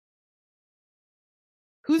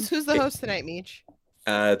Who's the host tonight, Meech?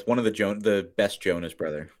 It's one of the best Jonas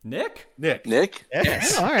brother. Nick?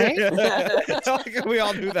 Yes. Oh, all right. It's like we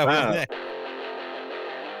all knew that was Nick.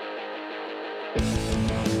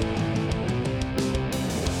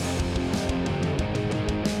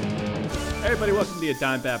 Hey everybody, welcome to the A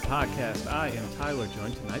Dime Bad Podcast. I am Tyler,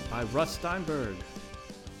 joined tonight by Russ Steinberg.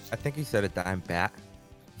 I think he said a dime bat.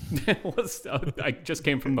 I just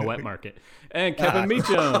came from the wet market. And Kevin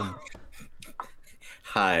Meacham.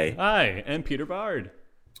 Hi. Hi. And Peter Bard.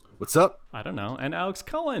 What's up? I don't know. And Alex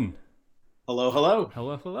Cullen.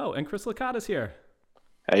 Hello. And Chris Licata's here.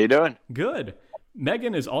 How you doing? Good.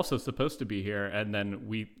 Megan is also supposed to be here, and then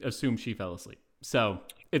we assume she fell asleep. So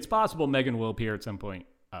it's possible Megan will appear at some point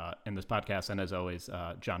in this podcast. And as always,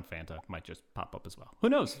 John Fanta might just pop up as well. Who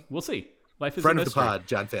knows? We'll see. Life is Friend a of the mystery. pod,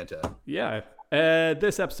 John Fanta. Yeah.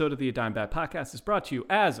 This episode of the A Dime Bad Podcast is brought to you,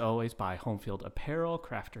 as always, by Homefield Apparel,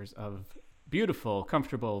 crafters of beautiful,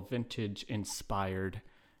 comfortable, vintage-inspired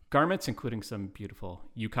garments, including some beautiful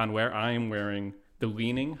Yukon wear. I am wearing the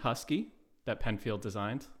Leaning Husky that Penfield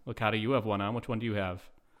designed. Licata, you have one on. Which one do you have?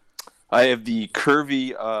 I have the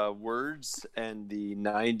curvy words and the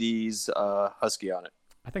 90s husky on it.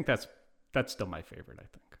 I think that's still my favorite, I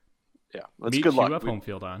think. Yeah, that's Meech, good luck. you have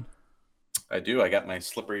Homefield on. I do. I got my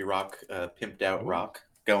slippery rock, pimped out rock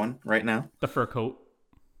going right now. The fur coat.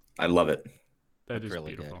 I love it. That is really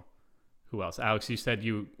beautiful. good. Who else? Alex, you said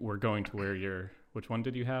you were going to wear your... Which one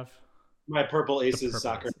did you have? My Purple The Aces purple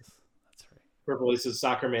soccer. Aces. That's right. Purple Aces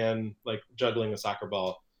soccer man, like juggling a soccer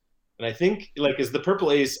ball. And I think, is the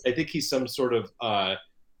Purple Ace, I think he's some sort of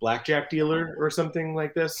blackjack dealer or something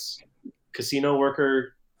like this. Casino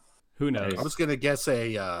worker. Who knows? I was going to guess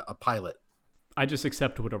a pilot. I just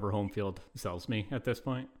accept whatever Homefield sells me at this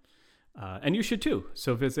point. And you should too.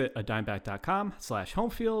 So visit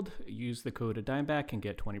adimeback.com/homefield. Use the code adimeback and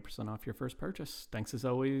get 20% off your first purchase. Thanks as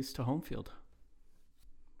always to Homefield.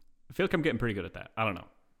 I feel like I'm getting pretty good at that. I don't know.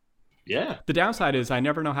 Yeah. The downside is I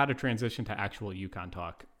never know how to transition to actual Yukon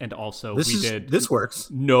talk. And also This works.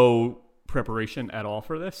 no preparation at all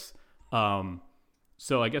for this.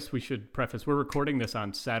 So I guess we should preface, we're recording this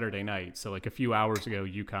on Saturday night. So like a few hours ago,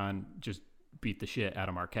 Yukon just beat the shit out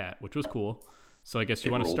of Marquette, which was cool. So I guess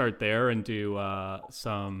you want to start there and do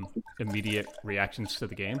some immediate reactions to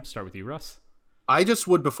the game. Start with you, Russ. I just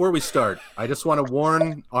would, before we start, I just want to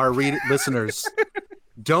warn our listeners,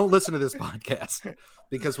 don't listen to this podcast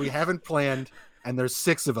because we haven't planned and there's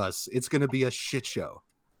 6 of us. It's going to be a shit show.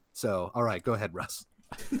 So, all right, go ahead, Russ.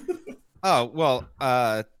 Oh, well,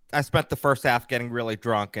 I spent the first half getting really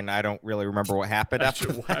drunk, and I don't really remember what happened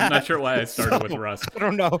after that. I'm not sure why I started with Russ. I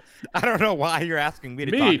don't know why you're asking me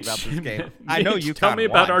to talk about this game. I know you tell me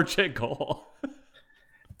about won. RJ Cole.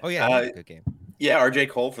 Oh yeah, that was a good game. Yeah, RJ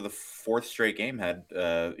Cole for the 4th straight game had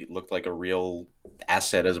looked like a real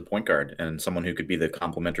asset as a point guard and someone who could be the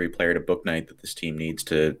complementary player to Bouknight that this team needs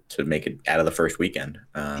to make it out of the first weekend.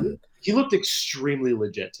 He looked extremely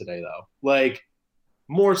legit today, though. Like,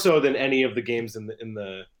 more so than any of the games in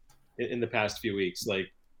the past few weeks.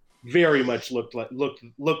 Like, very much looked like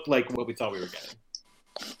what we thought we were getting.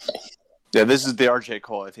 Yeah, this is the RJ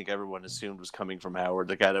Cole I think everyone assumed was coming from Howard,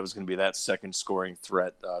 the guy that was going to be that second scoring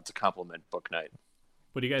threat to complement Bouknight.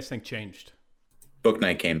 What do you guys think changed?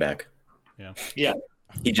 Bouknight came back. Yeah. Yeah.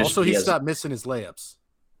 He stopped missing his layups.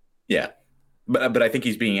 Yeah. But I think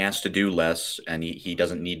he's being asked to do less, and he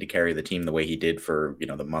doesn't need to carry the team the way he did for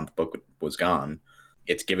the month Book was gone.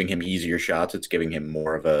 It's giving him easier shots. It's giving him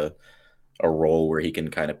more of a role where he can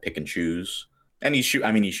kind of pick and choose. And he's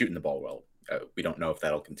shooting the ball well. We don't know if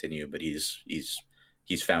that'll continue, but he's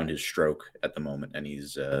found his stroke at the moment, and he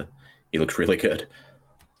looks really good.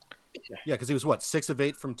 Yeah, because he was 6 of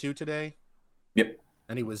 8 from 2 today. Yep.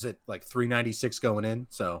 And he was at like 396 going in.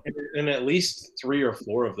 So, and at least 3 or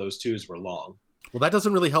 4 of those 2s were long. Well, that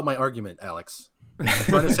doesn't really help my argument, Alex. I'm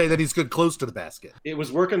trying to say that he's good close to the basket. It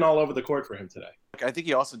was working all over the court for him today. I think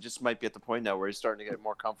he also just might be at the point now where he's starting to get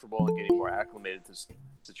more comfortable and getting more acclimated to this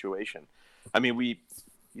situation. I mean, we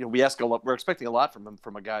ask a lot. We're expecting a lot from him,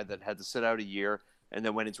 from a guy that had to sit out a year and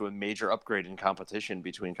then went into a major upgrade in competition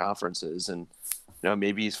between conferences, and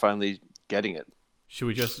maybe he's finally getting it. Should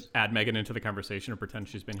we just add Megan into the conversation or pretend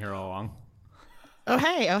she's been here all along? Oh,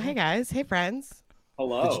 hey guys. Hey, friends.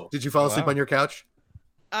 Hello. Did you fall asleep on your couch?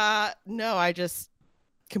 No, I just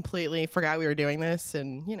completely forgot we were doing this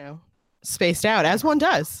and, spaced out, as one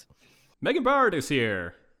does. Megan Bard is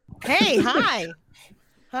here. Hey, hi.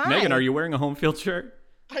 Hi. Megan, are you wearing a Homefield shirt?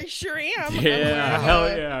 I sure am. Yeah, hell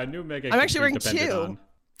yeah. I knew Megan. I'm actually wearing 2.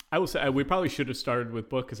 I will say we probably should have started with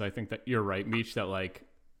Book because I think that you're right, Meech, that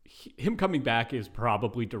him coming back is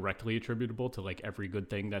probably directly attributable to like every good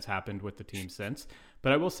thing that's happened with the team since.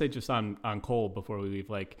 But I will say just on Cole before we leave,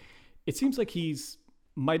 like it seems like he's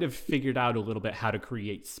might have figured out a little bit how to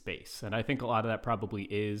create space. And I think a lot of that probably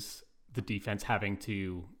is the defense having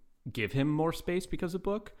to give him more space because of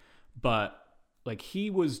Book. But like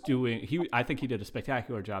I think he did a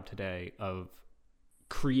spectacular job today of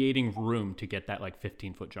creating room to get that like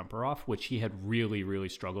 15-foot jumper off, which he had really, really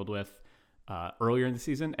struggled with earlier in the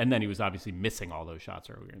season. And then he was obviously missing all those shots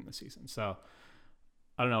earlier in the season. So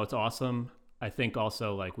I don't know. It's awesome. I think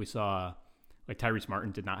also like we saw like Tyrese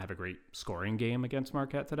Martin did not have a great scoring game against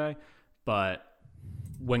Marquette today, but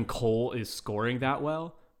when Cole is scoring that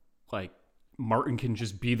well, like Martin can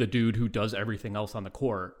just be the dude who does everything else on the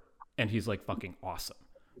court, and he's like fucking awesome.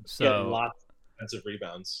 So lots of defensive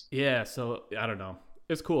rebounds. Yeah, so I don't know.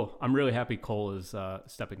 It's cool. I'm really happy Cole is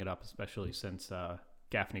stepping it up, especially since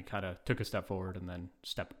Gaffney kind of took a step forward and then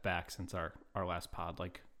stepped back since our last pod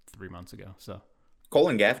like 3 months ago. So Cole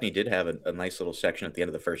and Gaffney did have a nice little section at the end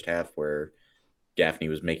of the first half where Gaffney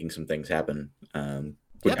was making some things happen.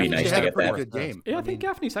 Would be nice to get that. Good game. Yeah, I think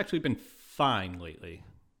Gaffney's actually been fine lately.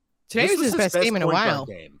 Today was his best game in a point guard while.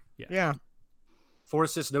 Game. Yeah. 4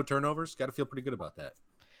 assists, no turnovers. Got to feel pretty good about that.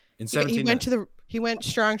 In He 17, he went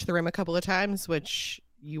strong to the rim a couple of times, which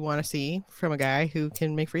you want to see from a guy who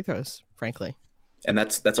can make free throws, frankly. And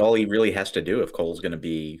that's all he really has to do if Cole's going to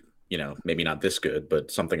be, maybe not this good,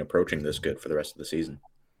 but something approaching this good for the rest of the season.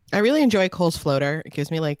 I really enjoy Cole's floater. It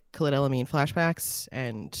gives me like Khalid El-Amin flashbacks,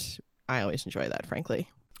 and I always enjoy that, frankly.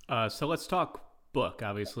 So let's talk Book.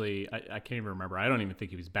 Obviously, I can't even remember. I don't even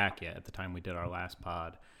think he was back yet at the time we did our last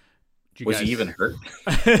pod. Was he even hurt?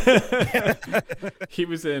 He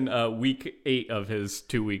was in week 8 of his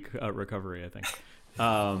 2-week recovery, I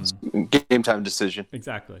think. Game time decision.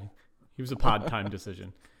 Exactly. He was a pod time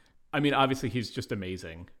decision. I mean, obviously, he's just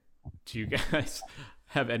amazing. Do you guys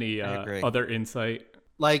have any other insight?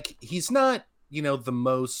 like he's not, the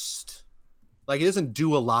most, like he doesn't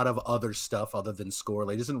do a lot of other stuff other than score.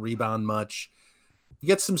 Like he doesn't rebound much. He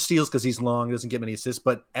gets some steals because he's long, doesn't get many assists,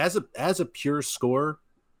 but as a pure scorer,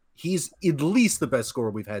 he's at least the best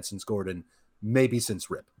scorer we've had since Gordon, maybe since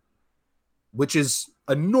Rip, which is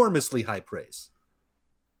enormously high praise.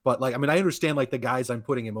 But I understand the guys I'm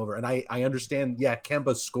putting him over, and I understand,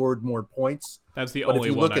 Kemba scored more points. That's the only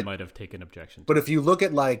one I might have taken objection to. But if you look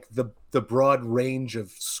at the broad range of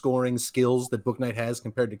scoring skills that Bouknight has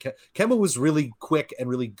compared to Kemba was really quick and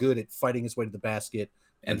really good at fighting his way to the basket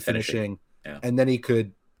and finishing. Yeah. And then he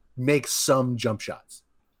could make some jump shots.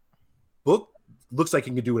 Book looks like he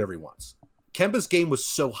can do whatever he wants. Kemba's game was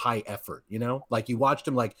so high effort, you watched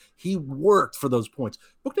him, he worked for those points.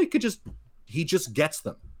 Bouknight he just gets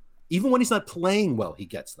them. Even when he's not playing well, he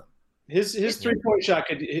gets them. His 3-point shot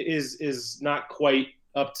is not quite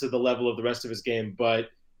up to the level of the rest of his game, but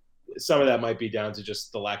some of that might be down to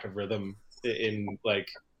just the lack of rhythm in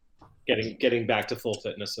getting back to full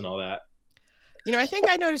fitness and all that. I think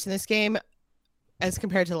I noticed in this game, as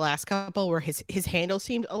compared to the last couple, where his handle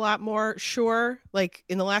seemed a lot more sure. Like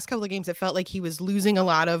in the last couple of games, it felt like he was losing a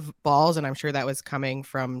lot of balls, and I'm sure that was coming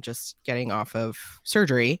from just getting off of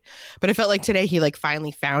surgery. But it felt like today he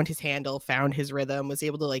finally found his handle, found his rhythm, was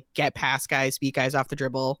able to get past guys, beat guys off the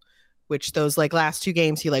dribble, which those last 2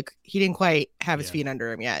 games he didn't quite have his feet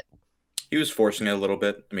under him yet. He was forcing it a little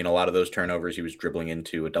bit. A lot of those turnovers, he was dribbling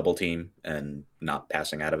into a double team and not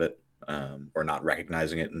passing out of it, or not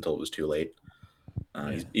recognizing it until it was too late.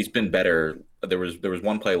 He's been better. There was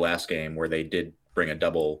one play last game where they did bring a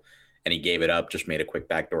double and he gave it up, just made a quick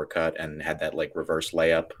backdoor cut and had that reverse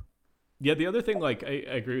layup. Yeah, the other thing, I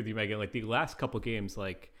agree with you, Megan. The last couple games,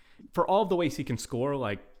 for all of the ways he can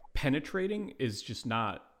score, penetrating is just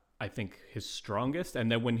not, I think, his strongest. And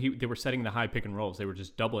then when they were setting the high pick and rolls, they were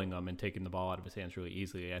just doubling them and taking the ball out of his hands really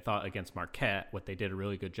easily. I thought against Marquette, what they did a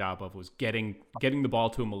really good job of was getting the ball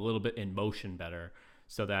to him a little bit in motion better.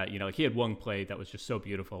 So that, he had one play that was just so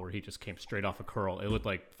beautiful where he just came straight off a curl. It looked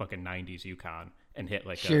like fucking 90s UConn and hit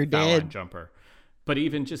a foul line jumper. But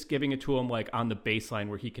even just giving it to him on the baseline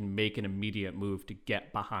where he can make an immediate move to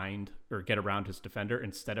get behind or get around his defender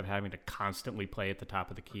instead of having to constantly play at the top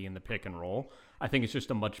of the key in the pick and roll, I think it's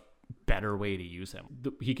just a much better way to use him.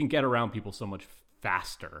 He can get around people so much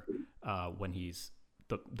faster when he's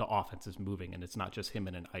the offense is moving and it's not just him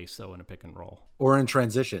in an ISO and a pick and roll. Or in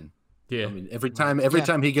transition. Yeah. Every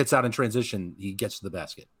time he gets out in transition, he gets to the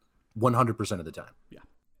basket 100% of the time. Yeah.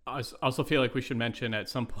 I also feel like we should mention at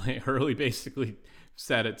some point, Hurley basically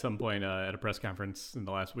said at some point at a press conference in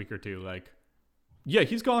the last week or two,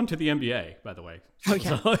 he's gone to the NBA, by the way. Oh,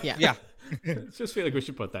 yeah. So, yeah. Just feel like we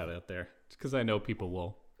should put that out there because I know people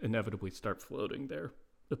will inevitably start floating their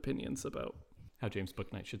opinions about how James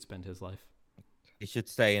Bouknight should spend his life. He should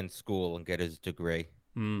stay in school and get his degree.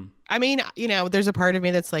 I mean, there's a part of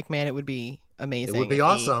me that's like, man, it would be amazing. It would be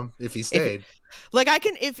awesome if he stayed.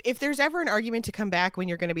 If there's ever an argument to come back when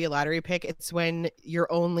you're going to be a lottery pick, it's when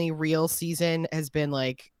your only real season has been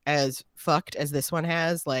like as fucked as this one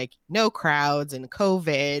has, like no crowds and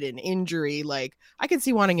COVID and injury. Like I could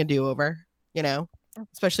see wanting a do-over,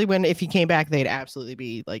 especially if he came back, they'd absolutely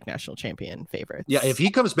be like national champion favorites. Yeah, if he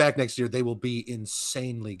comes back next year, they will be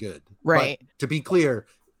insanely good. Right. But to be clear,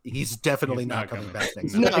 he's definitely not coming back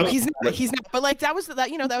next year. No, he's not. But like that was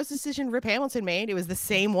the decision Rip Hamilton made. It was the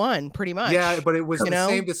same one, pretty much. Yeah, but it was the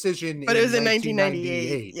same decision. But it was in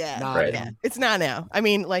 1998. Yeah, It's not now. I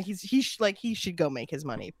mean, like he should go make his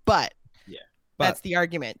money. But that's the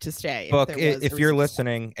argument to stay. Look, if you're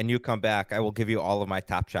listening and you come back, I will give you all of my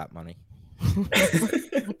Top Shot money.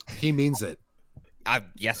 He means it.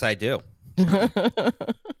 Yes, I do. Is that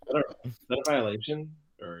a violation?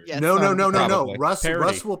 Or... Yes, No. Probably.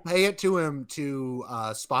 Russ will pay it to him to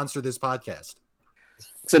sponsor this podcast.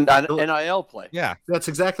 It's an NIL play. Yeah, that's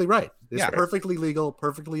exactly right. It's Yeah. perfectly legal,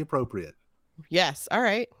 perfectly appropriate. Yes. All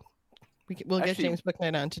right. We'll get James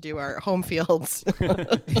Bouknight on to do our home fields.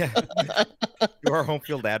 Yeah. Your home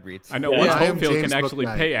field ad reads. I know Yeah, once I am home field James can actually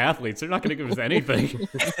Bouknight. pay athletes, they're not going to give us anything.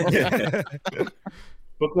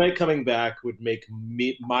 Bouknight coming back would make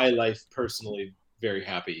my life personally very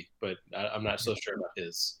happy, but I'm not so sure about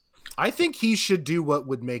his. I think he should do what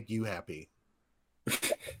would make you happy.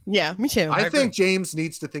 Yeah, me too. I think James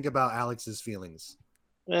needs to think about Alex's feelings.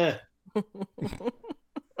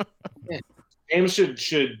 James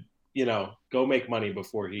should go make money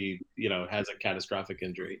before he has a catastrophic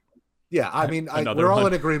injury. Yeah, I mean, we're all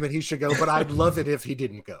in agreement he should go, but I'd love it if he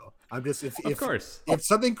didn't go. I'm just Of course. if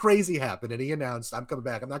something crazy happened and he announced I'm coming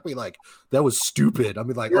back, I'm not gonna be like that was stupid. I'm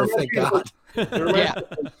be like, oh, thank God, Yeah.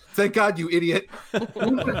 thank God, you idiot.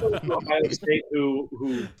 Ohio State who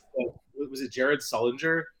was it Jared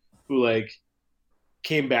Sullinger who like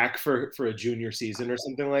came back for a junior season or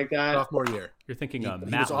something like that. Sophomore year. You're thinking He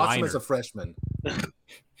Matt was awesome Leinart. as a freshman.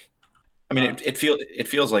 I mean, it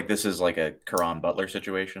feels like this is like a Karan Butler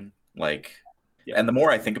situation. Like, Yeah. and the more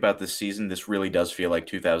I think about this season, this really does feel like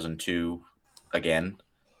 2002 again,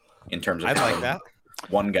 in terms of I like having that.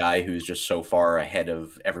 one guy who's just so far ahead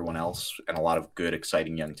of everyone else and a lot of good,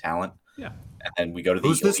 exciting young talent. Yeah. And then we go to the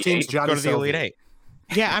Who's this Elite team's Eight. Johnny Go to the Elite Selvey? Eight.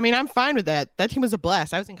 Yeah, I mean, I'm fine with that. That team was a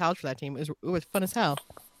blast. I was in college for that team. It was fun as hell.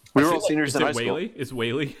 We were all seniors Is in it high school. Whaley? Is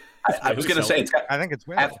Whaley? I was going to say, it's got, I think it's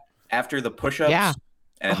weird. after the push-ups Yeah,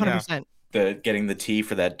 and 100%. the getting the tee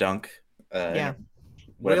for that dunk. Yeah.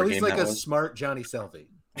 Whatever Whaley's game like that a was. smart Johnny Selvey.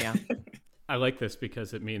 Yeah. I like this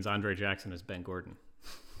because it means Andre Jackson is Ben Gordon.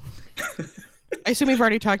 I assume we've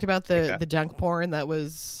already talked about the dunk porn that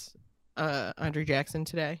was Andre Jackson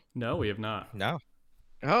today. No, we have not. No.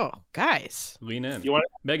 Oh, guys. Lean in. You want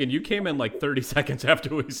Megan, you came in like 30 seconds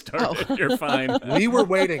after we started. Oh. You're fine. We were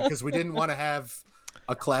waiting because we didn't want to have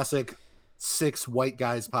a classic 6 white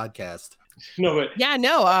guys podcast. no, but Yeah,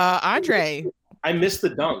 no, Andre. I missed the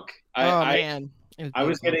dunk. Man. It I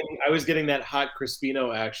was beautiful. getting that hot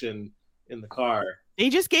Crispino action in the car. They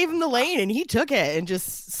just gave him the lane and he took it and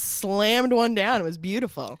just slammed one down. It was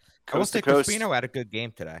beautiful. I will Coast to say coast. Crispino had a good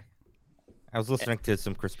game today. I was listening to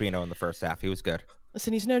some Crispino in the first half. He was good.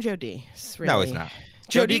 Listen, he's no Joe D. No, he's not.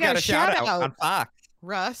 Joe Joe D D got a shout out out. on Fox.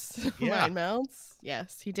 Russ. Yeah. Ryan Meltz.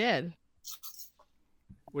 Yes, he did.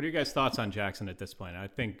 What are your guys' thoughts on Jackson at this point? I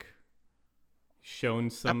think shown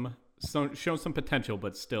some potential,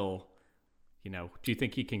 but still, do you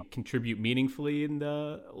think he can contribute meaningfully in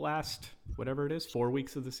the last, whatever it is, 4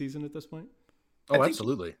 weeks of the season at this point? Oh, think-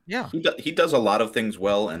 absolutely. Yeah. He does a lot of things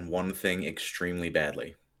well and one thing extremely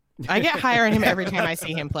badly. I get higher on him every time I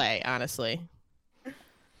see him play, honestly.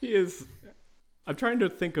 He is. I'm trying to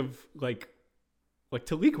think of like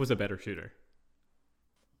Talik was a better shooter.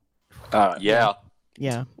 Yeah.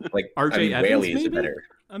 Yeah. Like RJ Evans, Whaley is a maybe? better.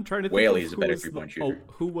 I'm trying to think Whaley of is a who better was the- three-point shooter.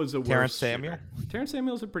 who was a worse Terrence shooter. Samuel? Terrence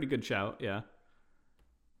Samuel's a pretty good shout, yeah.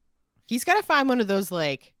 He's got to find one of those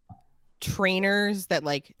like trainers that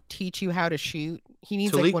like teach you how to shoot. He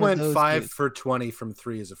needs like Talik one went of those 5 dudes. for 20 from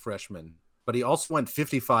 3 as a freshman, but he also went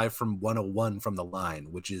 55 from 101 from the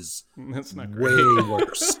line, which is That's not way great.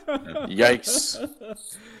 worse. Yikes.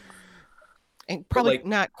 And probably like-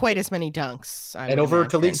 not quite as many dunks. I And would over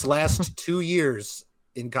imagine. Talik's last 2 years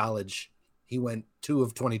in college, he went 2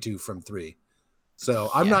 of 22 from 3.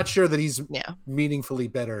 So I'm Yeah. not sure that he's Yeah. meaningfully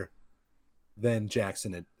better than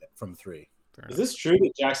Jackson from 3. Fair Is enough. this true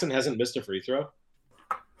that Jackson hasn't missed a free throw?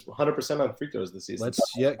 100% on free throws this season.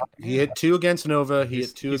 He hit 2 against Nova, he He's-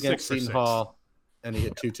 hit 2 he's against 6 for Seton 6. Hall, and he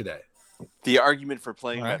hit 2 today. The argument for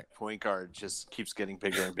playing Right. that point guard just keeps getting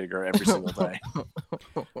bigger and bigger every single day.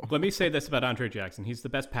 Let me say this about Andre Jackson. He's the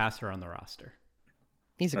best passer on the roster.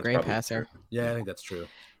 He's a That's great probably passer. Yeah, I think that's true.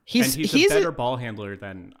 And he's a better ball handler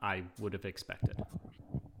than I would have expected.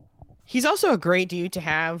 He's also a great dude to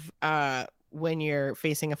have when you're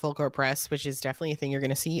facing a full court press, which is definitely a thing you're going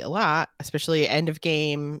to see a lot, especially end of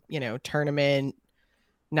game, tournament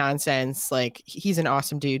nonsense. Like, he's an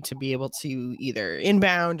awesome dude to be able to either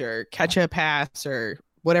inbound or catch a pass or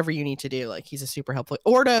whatever you need to do. Like, he's a super helpful,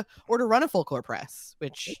 or to run a full court press,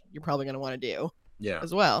 which you're probably going to want to do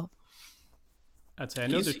as well. I'd say I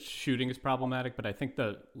know the shooting is problematic, but I think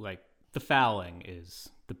the fouling is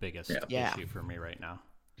the biggest issue for me right now.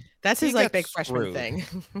 That's his big freshman thing.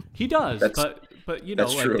 He does, but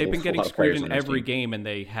true. they've been A getting lot of screwed players in on his every team. game, and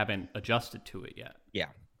they haven't adjusted to it yet. Yeah.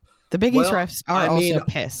 The Big East refs are also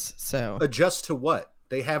piss. So Adjust to what?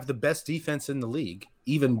 They have the best defense in the league,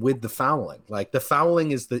 even with the fouling. Like, the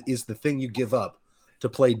fouling is the thing you give up to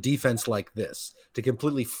play defense like this, to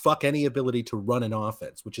completely fuck any ability to run an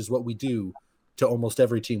offense, which is what we do to almost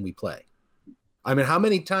every team we play. I mean, how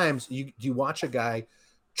many times you watch a guy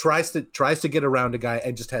tries to get around a guy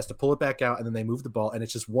and just has to pull it back out, and then they move the ball, and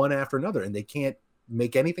it's just one after another, and they can't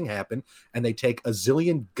make anything happen, and they take a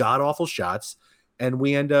zillion god-awful shots, and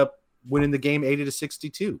we end up winning the game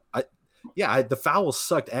 80-62. The fouls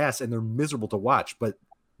sucked ass, and they're miserable to watch, but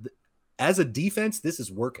as a defense, this is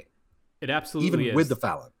working. It absolutely even is. with the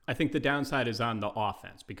fouling. I think the downside is on the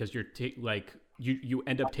offense, because you're you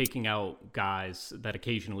end up taking out guys that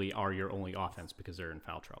occasionally are your only offense because they're in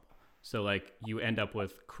foul trouble. So you end up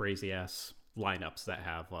with crazy ass lineups that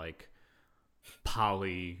have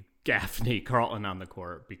Polly, Gaffney, Carlton on the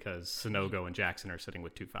court because Sonogo and Jackson are sitting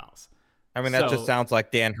with 2 fouls. I mean, that just sounds like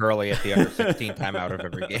Dan Hurley at the under 16 timeout of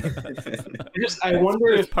every game. I wonder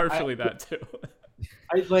It's if partially that too.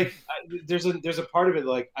 There's a part of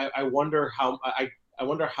it I wonder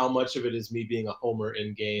how much of it is me being a homer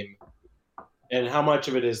in game, and how much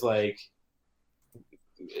of it is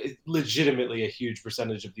legitimately a huge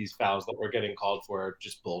percentage of these fouls that we're getting called for are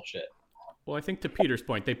just bullshit. Well, I think to Peter's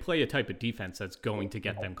point, they play a type of defense that's going to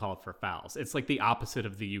get them called for fouls. It's like the opposite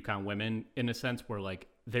of the UConn women in a sense, where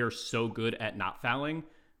they're so good at not fouling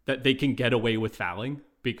that they can get away with fouling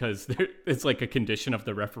because it's like a condition of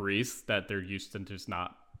the referees that they're used to just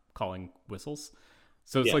not calling whistles.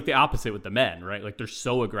 So it's like the opposite with the men, right? Like, they're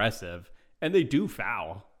so aggressive and they do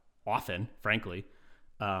foul often, frankly.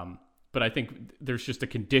 But I think there's just a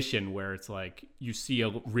condition where it's you see a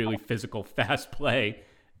really physical, fast play,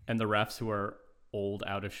 and the refs, who are old,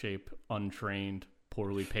 out of shape, untrained,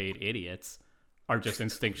 poorly paid idiots, are just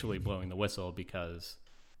instinctually blowing the whistle because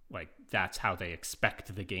that's how they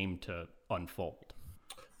expect the game to unfold.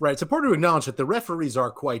 Right. It's important to acknowledge that the referees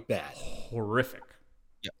are quite bad. Horrific.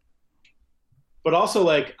 Yeah. But also,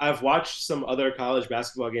 I've watched some other college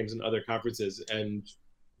basketball games in other conferences, and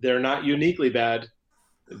they're not uniquely bad.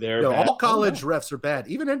 They're bad. All college refs are bad.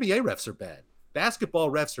 Even NBA refs are bad. Basketball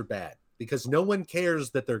refs are bad because no one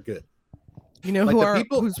cares that they're good. You know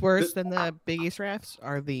who's worse than the Big East refs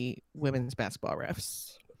are the women's basketball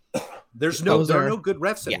refs. There are no good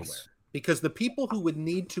refs anywhere because the people who would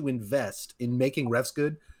need to invest in making refs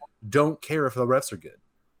good don't care if the refs are good.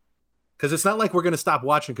 Because it's not like we're going to stop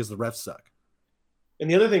watching because the refs suck. And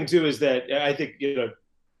the other thing too is that I think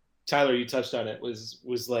Tyler, you touched on it, was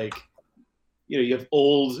you have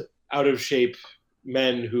old, out of shape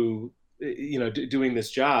men who doing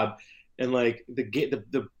this job, and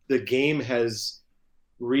the game has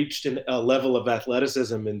reached a level of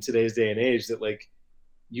athleticism in today's day and age that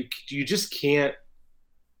you just can't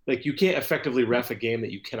you can't effectively ref a game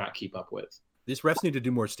that you cannot keep up with. These refs need to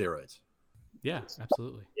do more steroids. Yeah,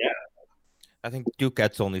 absolutely. Yeah. I think Duke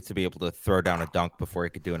Edsel needs to be able to throw down a dunk before he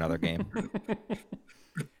could do another game.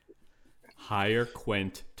 Hire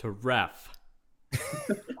Quint to ref.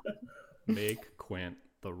 Make Quint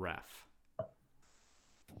the ref.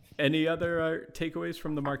 Any other takeaways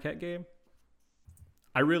from the Marquette game?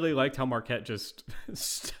 I really liked how Marquette just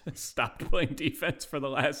stopped playing defense for the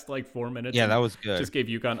last 4 minutes. Yeah, that was good. Just gave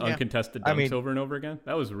UConn uncontested dunks over and over again.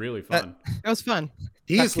 That was really fun. That was fun.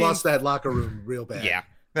 He's lost that locker room real bad. Yeah.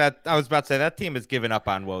 I was about to say that team has given up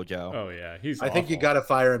on Wojo. Oh yeah, I think you got to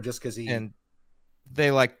fire him just because and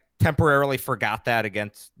they temporarily forgot that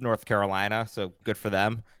against North Carolina, so good for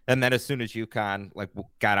them. And then as soon as UConn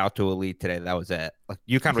got out to a lead today, that was it.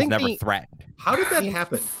 UConn was never threatened. How did that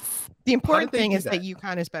happen? The important thing is that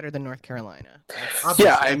UConn is better than North Carolina.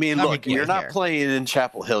 Yeah, I mean, look, you're not playing in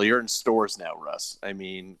Chapel Hill. You're in stores now, Russ. I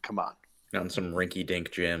mean, come on. On some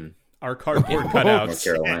rinky-dink gym. Our cardboard North cutouts.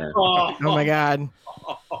 Carolina. Oh my God.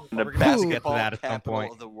 The We're gonna have to get to basketball that at some capital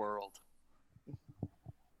point. of the world.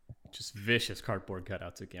 Just vicious cardboard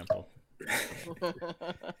cutouts of Gamble.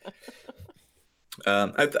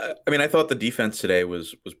 I thought the defense today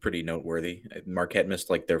was pretty noteworthy. Marquette missed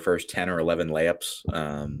like their first 10 or 11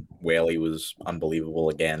 layups. Whaley was unbelievable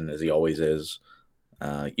again, as he always is.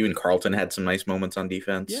 Even Carlton had some nice moments on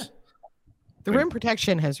defense. Yeah. The rim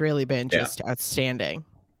protection has really been just outstanding.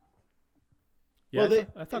 Yeah, Well,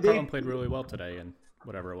 I thought Carlton played really well today in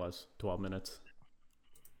whatever it was, 12 minutes.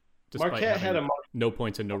 Despite Marquette had no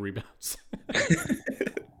points and no rebounds.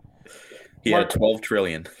 He had 12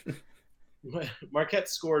 trillion. Marquette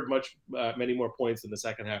scored many more points in the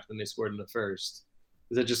second half than they scored in the first.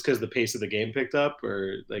 Is that just because the pace of the game picked up,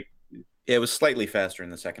 or like? Yeah, it was slightly faster in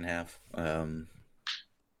the second half.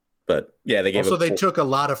 But yeah, they gave. Also, they took a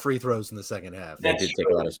lot of free throws in the second half. They did take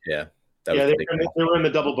a lot of. Yeah. They were in the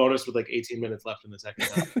double bonus with like 18 minutes left in the second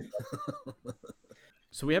half.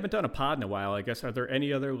 So we haven't done a pod in a while. I guess, are there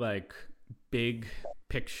any other like big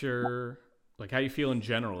picture, like how you feeling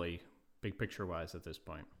generally, big picture wise at this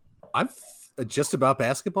point? I'm just about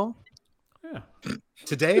basketball. Yeah.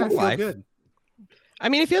 Today I feel good. I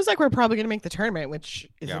mean, it feels like we're probably going to make the tournament, which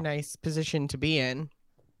is a nice position to be in.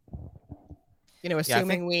 You know,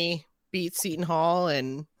 assuming we beat Seton Hall,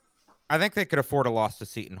 and I think they could afford a loss to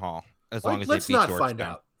Seton Hall as long as they beat Let's not Georgetown. find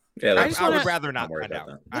out. Yeah, I would rather not find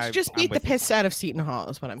out. Let's just beat the piss out of Seton Hall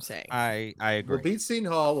is what I'm saying. I agree. We'll beat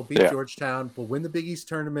Seton Hall. We'll beat Georgetown. We'll win the Big East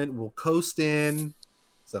tournament. We'll coast in.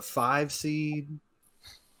 It's a 5 seed.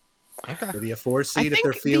 Okay. Maybe a 4 seed I if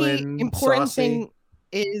they're think feeling the important saucy. thing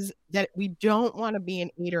is that we don't want to be an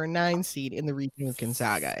 8 or 9 seed in the region with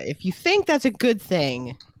Gonzaga. If you think that's a good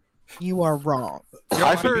thing, you are wrong. You don't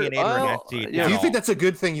want to be an 8 or 9 seed. If you think that's a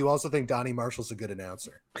good thing, you also think Donnie Marshall's a good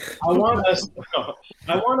announcer. I want us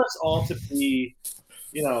all to be,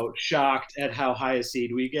 shocked at how high a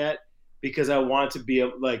seed we get, because I want to be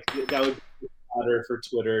like that would be better for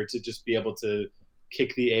Twitter to just be able to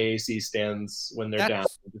kick the AAC stands when they're down.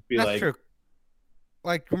 Just be that's true.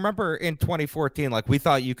 Like, remember in 2014, like we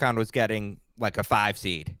thought UConn was getting like a 5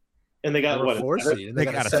 seed, and they got a 4 seed, and they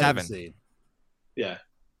got a 7 seed. Yeah.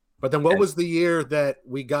 But then what was the year that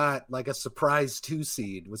we got like a surprise 2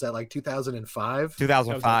 seed? Was that like 2005?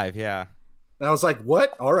 2005, yeah. And I was like,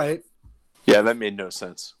 what? All right. Yeah, that made no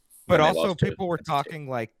sense. But also people were talking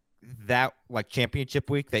like that, like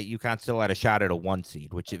championship week, that UConn still had a shot at a 1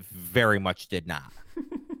 seed, which it very much did not.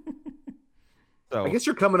 So I guess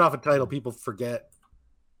you're coming off a title. People forget.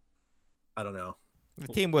 I don't know. The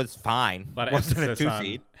team was fine. But It wasn't a emphasis 2 on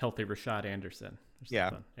seed. healthy Rashad Anderson.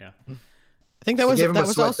 Yeah. Yeah. I think that was gave him a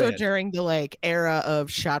also sweatband. during the like era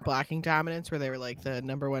of shot blocking dominance, where they were like the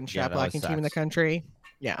number 1 shot that was blocking team in the sucks. country.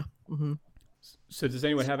 Yeah. Mm-hmm. So does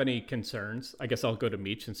anyone have any concerns? I guess I'll go to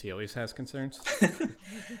Meech since he always has concerns.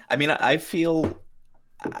 I mean, I feel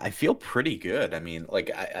pretty good. I mean,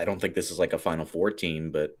 like I don't think this is like a Final Four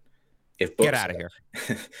team, but if Get out of here.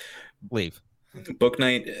 Leave.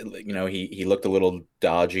 Bouknight, he looked a little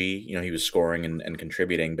dodgy. He was scoring and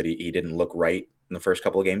contributing, but he didn't look right in the first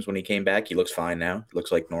couple of games when he came back. He looks fine now. He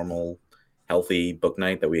looks like normal, healthy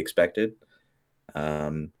Bouknight that we expected.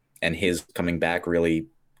 And his coming back really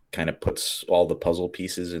kind of puts all the puzzle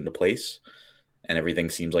pieces into place, and everything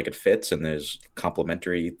seems like it fits, and there's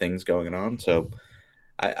complementary things going on. So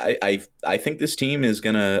I think this team is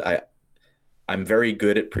gonna. I'm very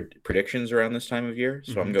good at predictions around this time of year,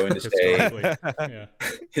 so I'm going to say,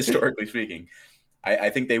 historically speaking, I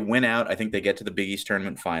think they win out. I think they get to the Big East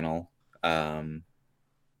tournament final,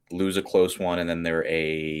 lose a close one, and then they're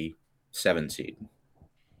a 7 seed.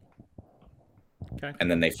 Okay. And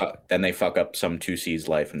then they fuck up some 2 seeds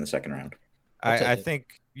life in the second round. I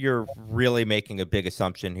think you're really making a big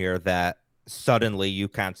assumption here that suddenly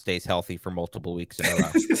UConn stays healthy for multiple weeks in a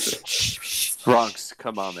row. Bronx,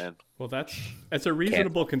 come on, man. Well, that's a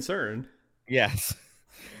reasonable concern. Yes.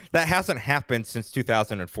 That hasn't happened since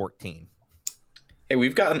 2014. Hey,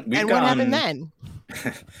 what happened then?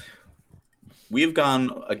 We've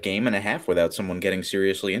gone a game and a half without someone getting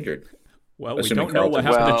seriously injured. Well, we Assuming don't know what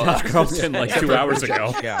Carlton- happened to Josh Carlton like 2 hours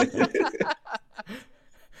ago. Yeah.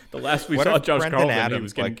 The last we What saw if Josh Brendan Carlton, he Adams,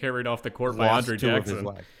 was getting like, carried off the court by Last Andre 2 of his Jackson.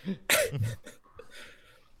 life.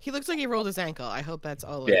 He looks like he rolled his ankle. I hope that's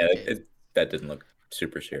all. Yeah, it is. that didn't look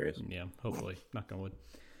super serious. Yeah, hopefully. Knock on wood.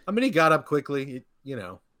 I mean, he got up quickly, Well,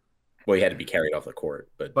 he had to be carried off the court,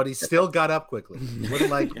 but he still got up quickly. He wasn't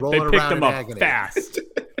like They rolling picked around him in up agony. fast.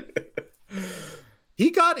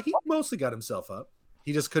 He mostly got himself up.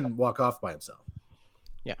 He just couldn't walk off by himself.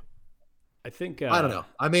 I think I don't know.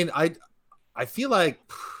 I mean, I feel like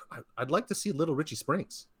I'd like to see little Richie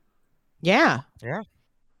Springs. Yeah.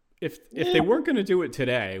 if they weren't going to do it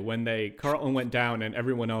today when Carlton went down and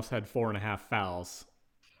everyone else had 4.5 fouls,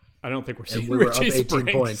 I don't think we're And seeing we were up Richie 18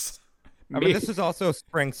 Springs. points. I mean, this is also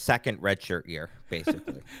Spring's second redshirt year,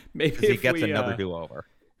 basically. Maybe Because he if gets we, another do-over.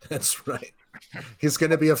 That's right. He's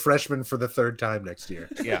going to be a freshman for the third time next year.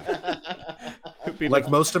 Yeah. Like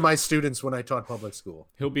most of my students when I taught public school.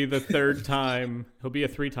 He'll be the third time. He'll be a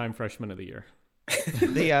 3-time freshman of the year.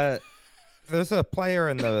 There's a player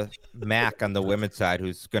in the MAC on the women's side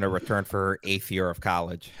who's going to return for her 8th year of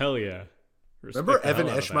college. Hell yeah. Remember Respect the Evan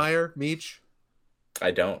hell out of that. Eschmeyer, Meech?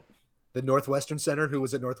 I don't. The Northwestern center who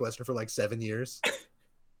was at Northwestern for like 7 years?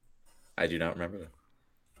 I do not remember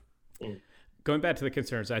that. Going back to the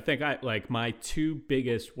concerns, I think my two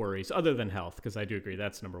biggest worries, other than health, because I do agree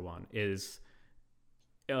that's number one, is,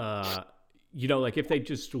 like if they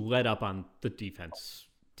just let up on the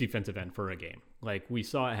defensive end for a game. Like we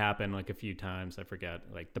saw it happen like a few times. I forget,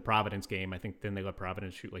 like the Providence game. I think then they let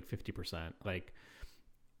Providence shoot like 50%. Like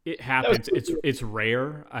it happens. It's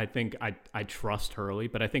rare. I think I trust Hurley,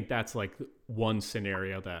 but I think that's like one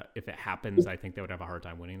scenario that if it happens, I think they would have a hard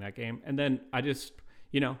time winning that game. And then I just,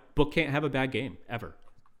 Book can't have a bad game ever.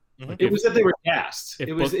 Like It was that they were gassed. If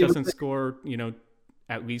Book doesn't score,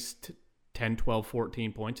 at least 10, 12,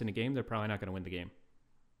 14 points in a game, they're probably not going to win the game.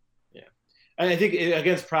 Yeah. I think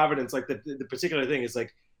against Providence, like the particular thing is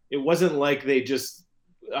like, it wasn't like they just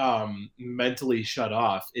mentally shut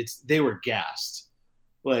off. They were gassed.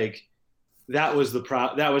 Like that was the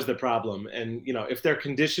problem. And, if their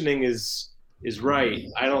conditioning is right,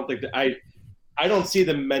 I don't think that I don't see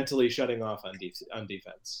them mentally shutting off on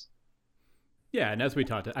defense. Yeah, and as we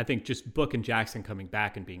talked, I think just Book and Jackson coming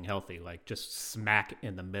back and being healthy, like just smack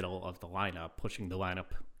in the middle of the lineup, pushing the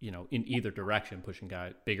lineup, in either direction, pushing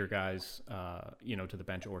bigger guys, to the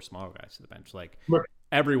bench or smaller guys to the bench. Like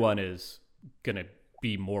everyone is going to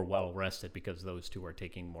be more well rested because those two are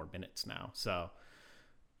taking more minutes now. So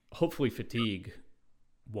hopefully fatigue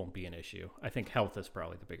won't be an issue. I think health is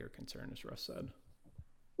probably the bigger concern, as Russ said.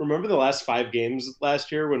 Remember the last 5 games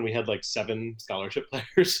last year when we had like 7 scholarship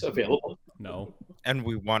players available? No. And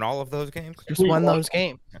we won all of those games? Just won those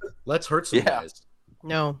games. Let's hurt some guys.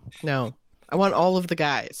 No. I want all of the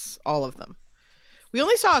guys, all of them. We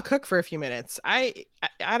only saw a Cook for a few minutes. I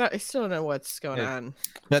still don't know what's going on.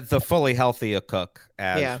 The fully healthy Cook,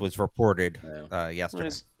 as was reported yesterday.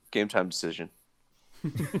 It's game time decision.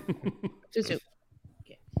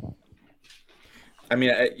 I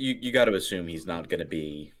mean, you got to assume he's not going to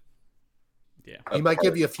be. Yeah, he might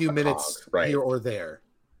give you a few minutes right here or there.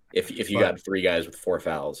 If you got 3 guys with 4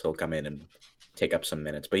 fouls, he'll come in and take up some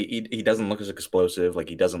minutes. But he doesn't look as explosive. Like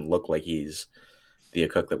he doesn't look like he's the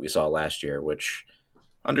Cook that we saw last year, which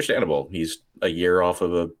understandable. He's a year off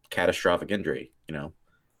of a catastrophic injury.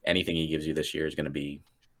 Anything he gives you this year is going to be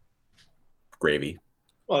gravy.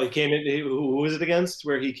 Well, he came in. Who was it against?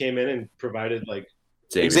 Where he came in and provided like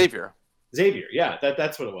Xavier. Yeah,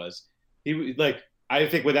 that's what it was. He I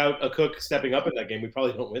think without a Cook stepping up in that game, we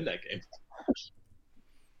probably don't win that game.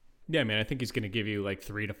 Yeah, man, I think he's going to give you like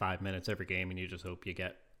 3 to 5 minutes every game, and you just hope you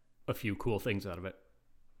get a few cool things out of it.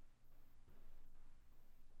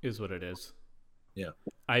 Is what it is. Yeah.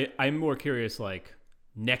 I'm more curious, like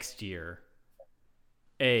next year,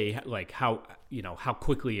 like how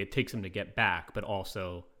quickly it takes him to get back, but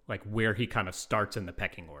also like where he kind of starts in the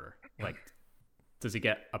pecking order. Like, does he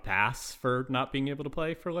get a pass for not being able to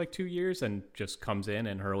play for like 2 years and just comes in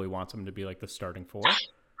and Hurley wants him to be like the starting 4?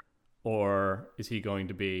 Or is he going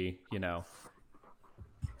to be,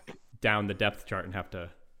 down the depth chart and have to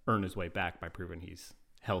earn his way back by proving he's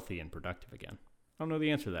healthy and productive again? I don't know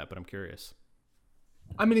the answer to that, but I'm curious.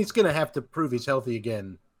 I mean, he's going to have to prove he's healthy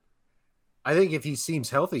again. I think if he seems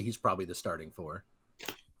healthy, he's probably the starting 4.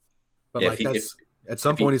 But at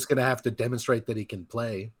some point, he's going to have to demonstrate that he can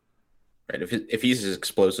play. Right. If he's as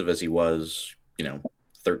explosive as he was,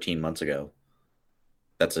 13 months ago,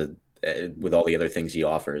 that's with all the other things he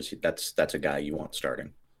offers, that's a guy you want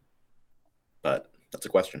starting. But that's a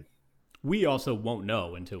question. We also won't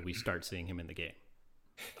know until we start seeing him in the game.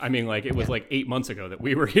 I mean, like it was like 8 months ago that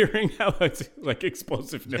we were hearing how like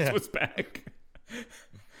explosiveness was back.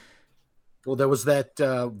 Well, there was that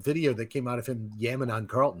video that came out of him yamming on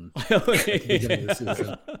Carlton. At the beginning of the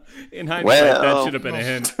season. In hindsight, that should have been a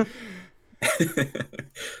hint.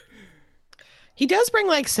 He does bring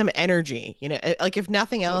like some energy, like if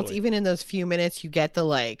nothing else, Totally. even in those few minutes, you get the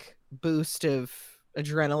like boost of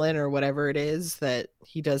adrenaline or whatever it is that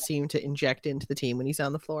he does seem to inject into the team when he's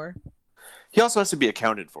on the floor. He also has to be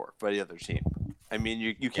accounted for by the other team. I mean,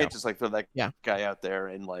 you can't just like throw that guy out there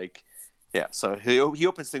and like, so he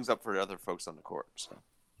opens things up for other folks on the court. So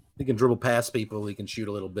He can dribble past people. He can shoot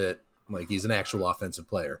a little bit. Like he's an actual offensive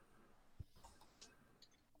player.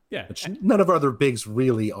 Yeah. Which none of our other bigs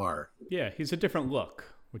really are. Yeah, he's a different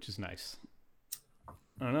look. which is nice.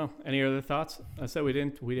 I don't know. Any other thoughts? I said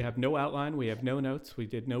we have no outline. We have no notes. We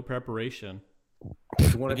did no preparation.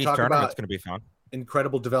 You want to talk about it's going to be fun.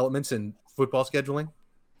 Incredible developments in football scheduling?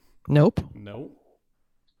 Nope.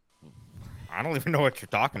 I don't even know what you're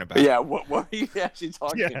talking about. Yeah, what are you actually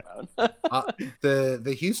talking about?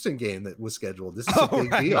 The Houston game that was scheduled. This is a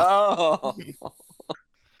big deal.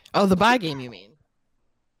 Oh, the bye game, you mean?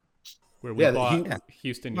 Where we bought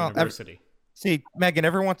Houston University. See, Megan,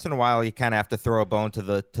 every once in a while you kind of have to throw a bone to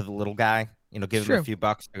the little guy. Give him a few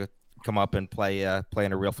bucks to come up and play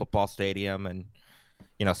in a real football stadium and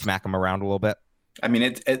smack him around a little bit. I mean,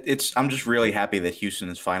 it's. I'm just really happy that Houston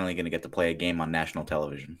is finally going to get to play a game on national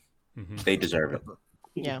television. Mm-hmm. They deserve it.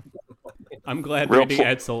 Yeah. I'm glad Randy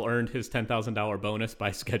Edsel earned his $10,000 bonus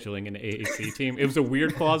by scheduling an AAC team. It was a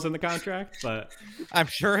weird clause in the contract, but I'm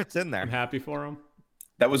sure it's in there. I'm happy for him.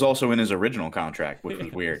 That was also in his original contract, which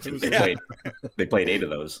was weird. They played 8 of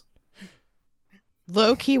those.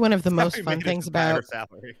 Low key, one of the most fun things about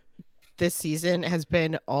this season has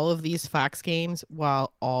been all of these Fox games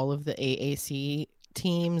while all of the AAC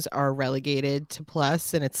teams are relegated to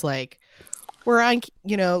Plus, and it's like we're on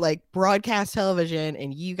broadcast television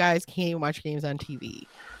and you guys can't even watch games on TV,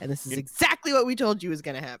 and this is exactly what we told you was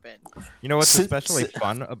going to happen. What's especially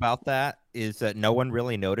fun about that is that no one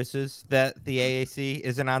really notices that the AAC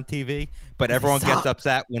isn't on TV, but everyone gets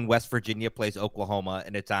upset when West Virginia plays Oklahoma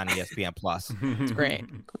and it's on ESPN Plus. It's great.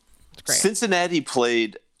 Cincinnati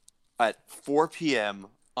played at 4 p.m.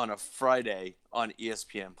 on a Friday on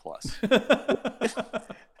ESPN Plus.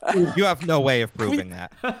 You have no way of proving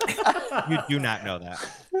that. You do not know that.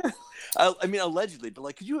 I mean, allegedly,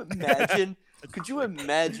 but could you imagine? Could you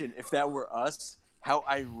imagine if that were us? How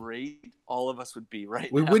irate all of us would be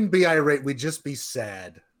right now. We wouldn't be irate. We'd just be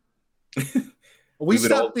sad. We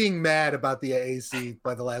stopped being mad about the AAC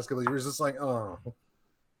by the last couple of years. It's like, oh.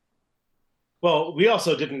 Well, we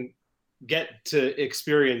also didn't get to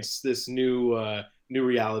experience this new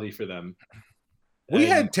reality for them. We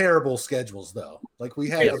had terrible schedules though. We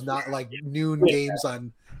had not noon games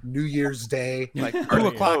on New Year's Day,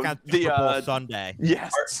 2:00 on Super Bowl Sunday.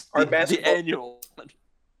 Yes, the annual.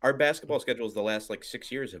 Our basketball schedules the last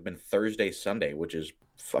 6 years have been Thursday, Sunday, which is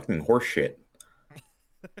fucking horseshit.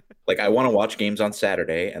 I want to watch games on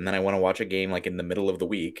Saturday, and then I want to watch a game in the middle of the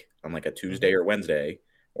week on a Tuesday or Wednesday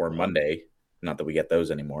or Monday. Not that we get those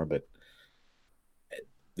anymore, but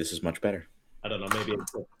this is much better. I don't know. Maybe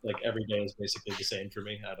it's every day is basically the same for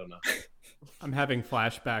me. I don't know. I'm having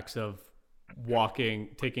flashbacks of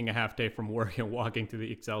taking a half day from work and walking to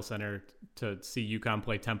the Excel Center to see UConn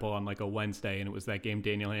play Temple on a Wednesday, and it was that game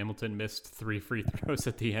Daniel Hamilton missed 3 free throws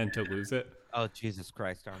at the end to lose it. Oh, Jesus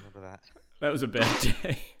Christ, I remember that. That was a bad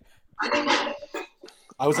day.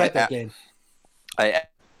 I was at that game. I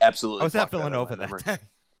absolutely. I was at Villanova that day.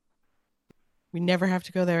 We never have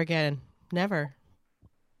to go there again. Never.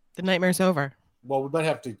 The nightmare's over. Well, we might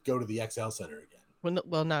have to go to the XL Center again.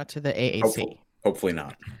 Well, not to the AAC. Hopefully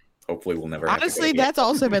not. Hopefully we'll never. Honestly, that's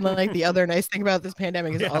also been the other nice thing about this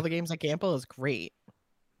pandemic is all the games at Campbell is great.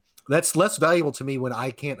 That's less valuable to me when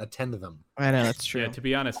I can't attend them. I know, that's true. Yeah, to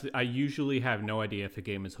be honest, I usually have no idea if a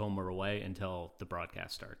game is home or away until the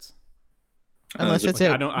broadcast starts. Unless it's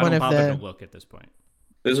I don't bother to look at this point.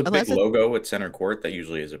 There's a big logo at center court that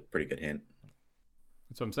usually is a pretty good hint.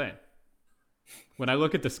 That's what I'm saying. When I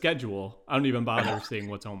look at the schedule, I don't even bother seeing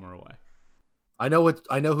what's home or away. I know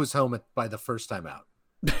who's home by the first time out.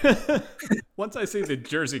 Once I see the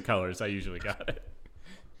jersey colors, I usually got it.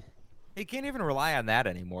 You can't even rely on that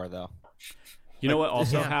anymore, though. You know what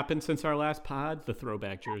also happened since our last pod? The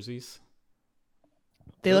throwback jerseys.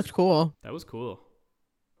 They looked cool. That was cool.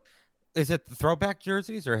 Is it the throwback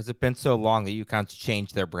jerseys, or has it been so long that UConn's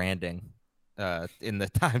changed their branding in the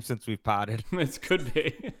time since we've potted? This could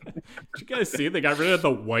be. Did you guys see they got rid of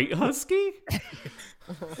the white husky?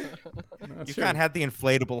 UConn had the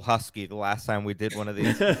inflatable husky the last time we did one of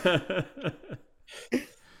these.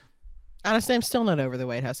 Honestly, I'm still not over the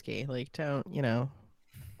white husky. Don't,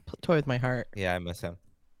 toy with my heart. Yeah, I miss him.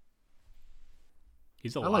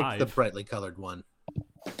 He's alive. I like the brightly colored one.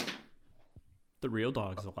 The real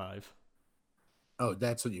dog's alive. Oh,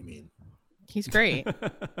 that's what you mean. He's great.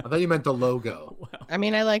 I thought you meant the logo. Wow. I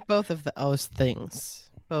mean, I like both of those things.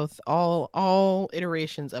 All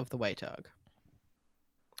iterations of the white dog.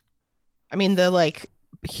 I mean, the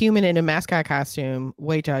human in a mascot costume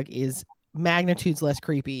white dog is magnitudes less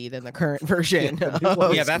creepy than the current version.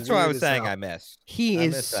 Yeah, that's what I was saying. I miss. He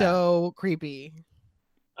is so creepy.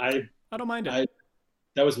 I don't mind it.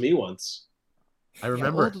 That was me once. I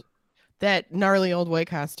remember that gnarly old white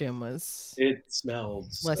costume was. It smelled.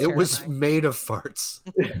 It was made of farts.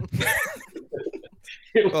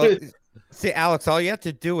 Well, see, Alex, all you have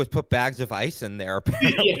to do is put bags of ice in there.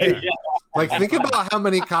 Yeah. Like, think about how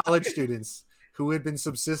many college students who had been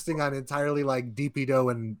subsisting on entirely like DP dough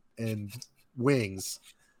and wings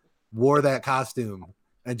wore that costume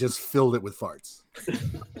and just filled it with farts.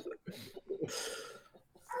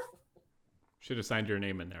 Should have signed your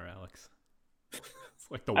name in there, Alex. It's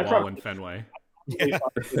like the I wall in Fenway.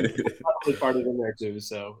 Probably part of it in there too,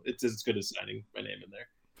 so it's as good as signing my name in there.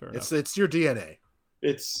 Fair enough. It's your DNA.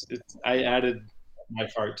 It's I added my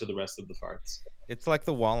fart to the rest of the farts. It's like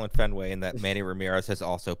the wall in Fenway, and that Manny Ramirez has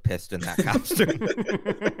also pissed in that costume.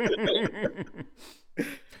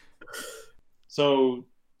 So,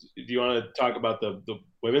 do you want to talk about the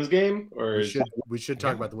women's game, or We should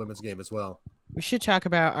talk about the women's game as well. We should talk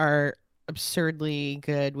about our absurdly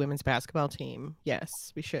good women's basketball team.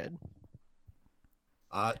 Yes, we should.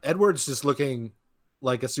 Edwards is looking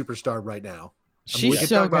like a superstar right now. She's we could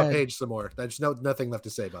so talk about good. Paige some more. There's nothing left to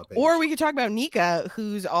say about Paige. Or we could talk about Nika,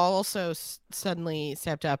 who's also suddenly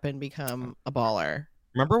stepped up and become a baller.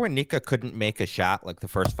 Remember when Nika couldn't make a shot like the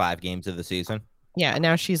first 5 games of the season? Yeah, and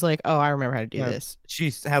now she's like, oh, I remember how to do this.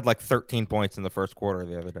 She's had like 13 points in the first quarter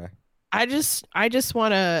the other day. I just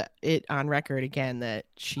want it on record again that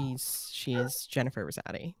she is Jennifer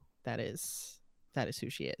Rosati. That is who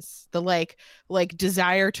she is. The like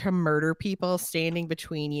desire to murder people standing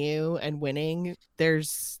between you and winning.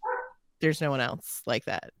 There's no one else like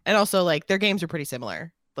that. And also like their games are pretty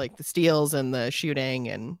similar. Like the steals and the shooting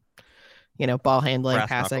and ball handling, Brass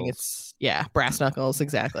passing. knuckles. It's brass knuckles,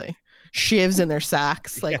 exactly. Shivs in their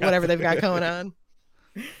socks, like whatever they've got going on.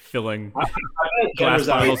 Filling I glass bet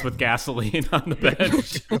bottles with gasoline on the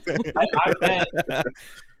bench.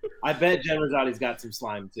 I bet Jen Rosati's got some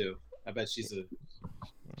slime too. I bet she's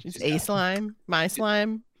a slime, my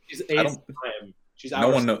slime. She's a slime. She's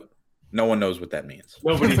No one knows what that means.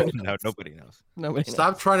 Nobody. No, nobody knows. Nobody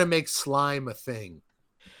Stop knows. trying to make slime a thing.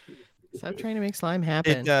 Stop trying to make slime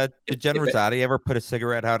happen. Did Jen Rosati ever put a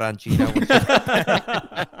cigarette out on Gino?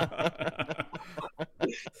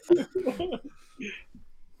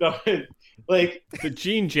 No, like The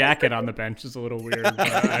jean jacket on the bench is a little weird. But,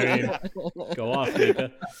 I mean, go off,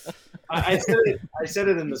 Nika. I said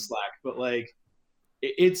it in the Slack, but like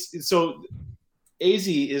it's so AZ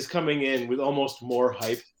is coming in with almost more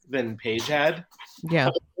hype than Paige had. Yeah.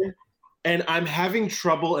 And I'm having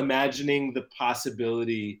trouble imagining the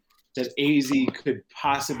possibility that AZ could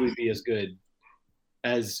possibly be as good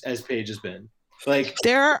as Paige has been. Like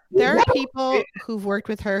There are people who've worked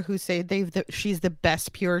with her who say she's the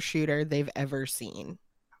best pure shooter they've ever seen.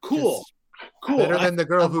 cool. Better than the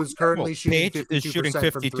girl who's currently Paige shooting is shooting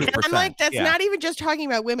 52% from 52%. three. And I'm like, that's Yeah. not even just talking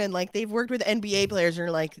about women. Like they've worked with NBA players and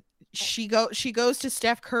are like, she goes to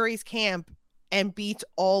Steph Curry's camp and beats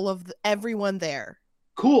everyone there.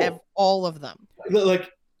 Cool. All of them. Like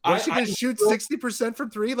Was she going to shoot 60% from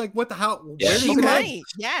three? Like, what the hell? Yeah, Where She did it come? might.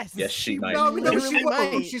 Yes. Yes, she might. No, She she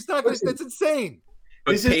might. won't. She's not. That's insane.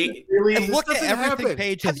 But this is Paige, really And look at doesn't everything happen.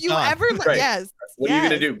 Paige has Have you done. ever? Right. Yes. what are you yes.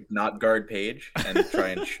 going to do? Not guard Paige and try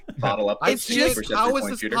and bottle up I a It's see just- 60% How is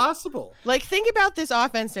three-point this shooter? possible? Like, think about this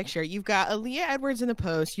offense next year. You've got Aaliyah Edwards in the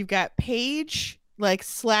post. You've got Paige like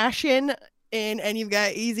slashing in, and you've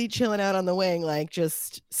got Easy chilling out on the wing, like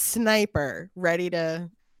just sniper, ready to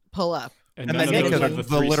pull up. And And none then of those Nika's are the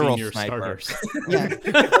the three literal senior sniper. starters. Yeah.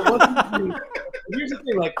 Here's the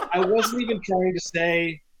thing, like I wasn't even trying to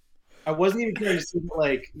say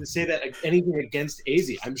that anything against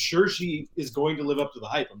AZ. I'm sure she is going to live up to the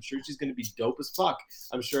hype. I'm sure she's going to be dope as fuck.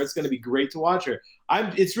 I'm sure it's going to be great to watch her.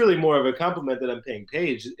 It's really more of a compliment that I'm paying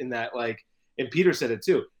Paige in that, like, and Peter said it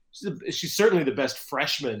too. She's certainly the best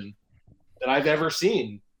freshman that I've ever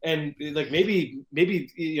seen. And like maybe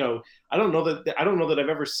I don't know that I've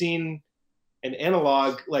ever seen an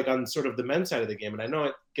analog like on sort of the men's side of the game. And I know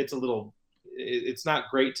it gets it's not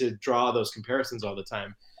great to draw those comparisons all the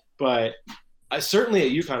time, but I certainly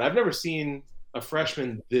at UConn, I've never seen a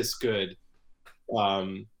freshman this good.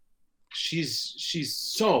 She's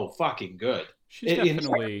so fucking good. She's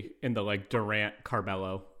definitely in the like Durant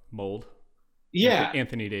Carmelo mold. Yeah.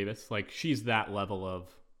 Anthony Davis. Like she's that level of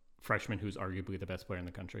freshman who's arguably the best player in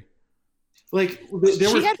the country. Like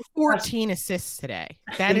She had 14 assists today.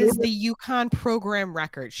 That is the UConn program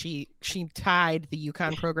record. She tied the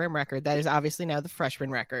UConn program record. That is obviously now the freshman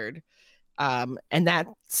record. And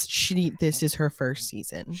this is her first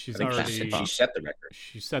season. She's I think already she set the record.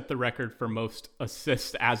 She set the record for most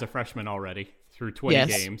assists as a freshman already through 20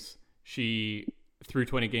 Yes. games. She through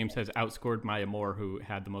 20 games has outscored Maya Moore, who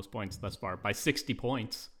had the most points thus far, by 60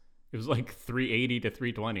 points. It was like 380 to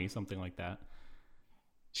 320, something like that.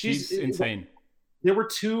 She's insane. There were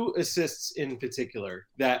two assists in particular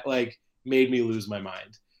that like made me lose my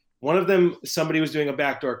mind. One of them, somebody was doing a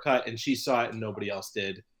backdoor cut and she saw it and nobody else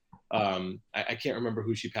did. I can't remember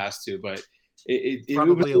who she passed to, but it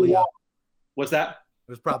Probably Aaliyah. What's that?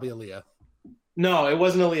 It was probably Aaliyah. No, it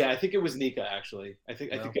wasn't Aaliyah. I think it was Nika, actually. I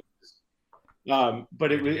think it was.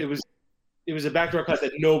 But it was a backdoor cut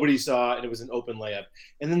that nobody saw, and it was an open layup.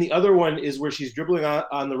 And then the other one is where she's dribbling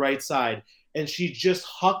on the right side, and she just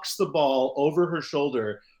hucks the ball over her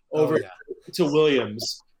shoulder to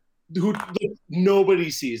Williams, who nobody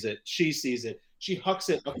sees it. She sees it. She hucks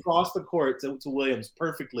it across the court to Williams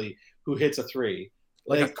perfectly, who hits a three.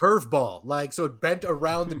 Like a curveball, like so it bent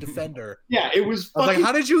around the defender. Yeah, it was. I was like,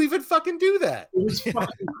 how did you even fucking do that? It was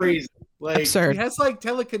fucking crazy. Like, absurd. He has like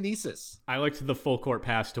telekinesis. I liked the full court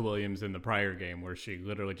pass to Williams in the prior game where she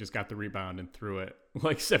literally just got the rebound and threw it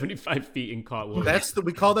like 75 feet and caught Williams.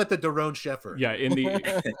 We call that the Daron Sheffer. Yeah,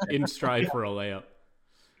 in stride for a layup.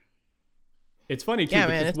 It's funny too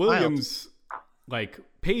because it's Williams, like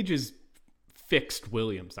Paige is fixed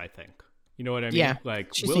Williams. I think you know what I mean. Yeah,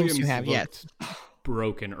 like she Williams seems to have looked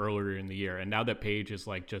broken earlier in the year, and now that Paige is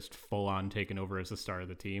like just full on taken over as the star of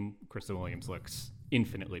the team, Kristen Williams looks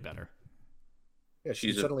infinitely better. Yeah,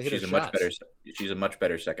 She's a much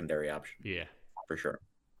better secondary option. Yeah, for sure.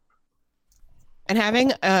 And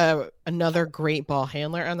having another great ball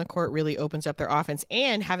handler on the court really opens up their offense.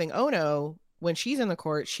 And having Ono, when she's in the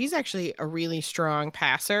court, she's actually a really strong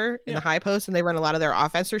passer in the high post, and they run a lot of their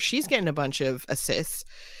offense. So she's getting a bunch of assists.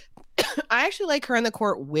 I actually like her on the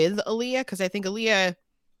court with Aaliyah because I think Aaliyah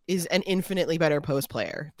is an infinitely better post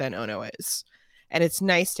player than Ono is. And it's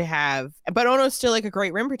nice to have, but Ono's still like a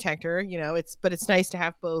great rim protector, you know, it's nice to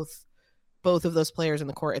have both of those players in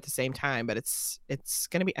the court at the same time. But it's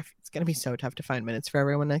going to be so tough to find minutes for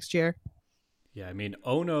everyone next year. Yeah. I mean,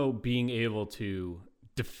 Ono being able to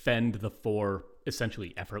defend the four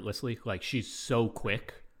essentially effortlessly, like she's so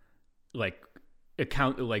quick, like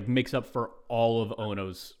makes up for all of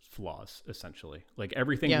Ono's flaws essentially. Like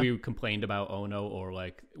everything we complained about Ono, or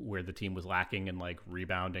like where the team was lacking in like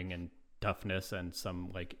rebounding and toughness and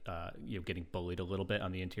some like getting bullied a little bit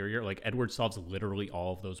on the interior, like Edwards solves literally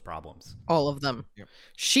all of those problems. All of them. Yep.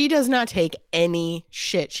 She does not take any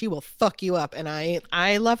shit. She will fuck you up, and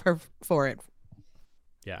I love her for it.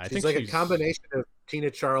 Yeah, I think she's a combination of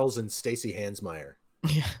Tina Charles and Stacey Hansmeyer.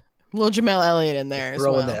 Yeah, little Jamel Elliott in there.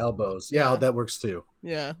 Throwing the elbows. Yeah, that works too.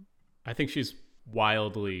 Yeah, I think she's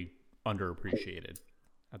wildly underappreciated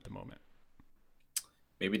at the moment.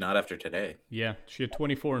 Maybe not after today. Yeah, she had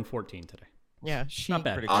 24 and 14 today. Yeah, she not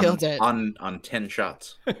bad. Killed it on 10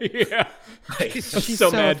 shots. Yeah, she's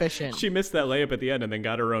so mad. Efficient. She missed that layup at the end and then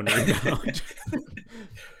got her own rebound.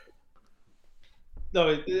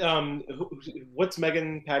 No, what's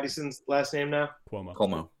Megan Patterson's last name now?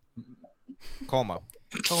 Colmo.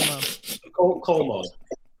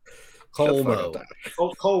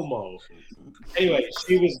 Anyway,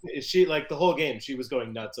 she like the whole game she was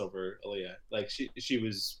going nuts over Aaliyah. Like she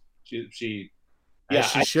yeah,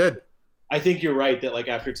 she should. I think you're right that like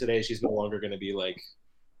after today she's no longer going to be like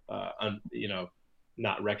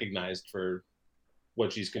not recognized for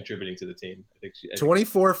what she's contributing to the team. I think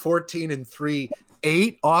 24, 14 and 3,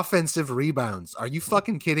 8 offensive rebounds. Are you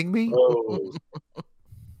fucking kidding me? Oh.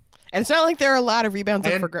 And it's not like there are a lot of rebounds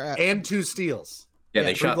and 2 steals. Yeah,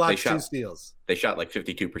 they shot 2 steals. They shot like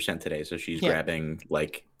 52% today, so she's grabbing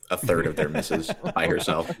like a third of their misses by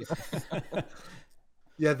herself.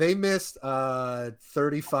 Yeah, they missed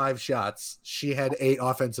 35 shots. She had 8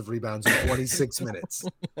 offensive rebounds in 26 minutes.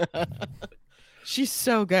 She's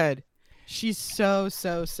so good. She's so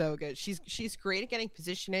good. She's great at getting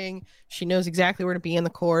positioning. She knows exactly where to be in the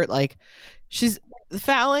court. Like she's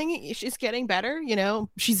fouling. She's getting better. You know,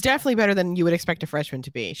 she's definitely better than you would expect a freshman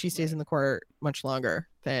to be. She stays in the court much longer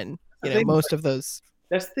than most of those.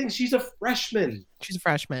 That's the thing. She's a freshman. She's a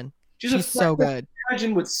freshman. She's so good.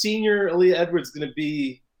 Imagine what senior Aaliyah Edwards going to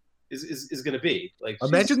be is going to be like.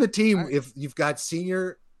 Imagine the team if you've got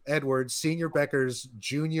senior Edwards, senior Beckers,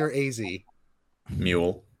 junior AZ,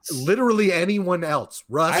 Mule. Literally anyone else.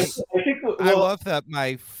 Russ. I love that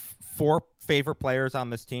my 4 favorite players on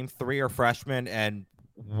this team, 3 are freshmen and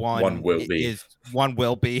one will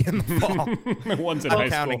be in the fall. One's in high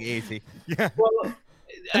counting school. easy. Yeah. Well,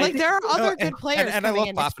 like there are other good players. And I love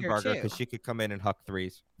Poffenbarger because she could come in and huck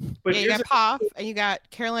threes. But you got Poff and you got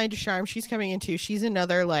Caroline Ducharme. She's coming in too. She's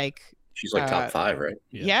another she's like top 5, right?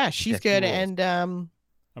 Yeah, she's good. And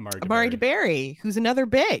Amari DeBerry, who's another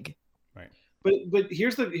big. But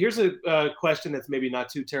here's a question that's maybe not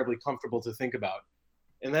too terribly comfortable to think about,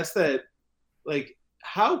 and that's that, like,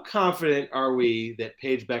 how confident are we that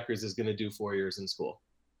Paige Beckers is going to do 4 years in school?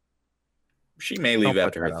 She may leave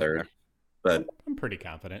after her third, but I'm pretty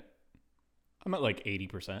confident. I'm at like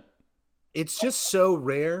 80%. It's just so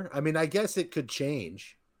rare. I mean, I guess it could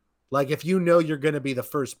change. Like if you know you're going to be the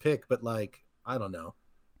first pick, but like I don't know.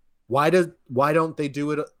 Why don't they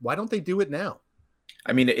do it? Why don't they do it now?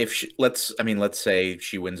 I mean, let's say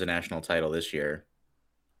she wins a national title this year,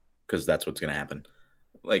 because that's what's going to happen.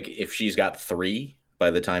 Like if she's got 3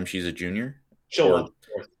 by the time she's a junior,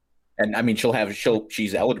 and I mean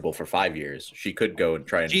she's eligible for 5 years. She could go and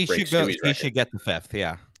try and break Stewie's record. She should get the 5th.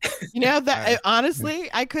 Yeah. You know that honestly,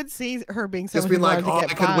 I could see her being someone just be like, I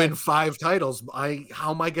could win 5 titles. How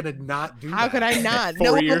am I going to not do that? How could I not? 4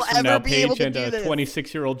 No one years will from ever now, be able Paige to and do this.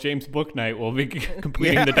 26-year-old James Bouknight will be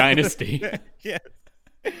completing the dynasty. Yeah.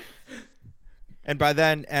 And by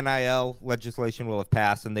then, NIL legislation will have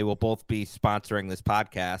passed, and they will both be sponsoring this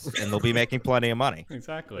podcast, and they'll be making plenty of money.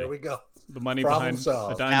 Exactly. There we go. The money Problem behind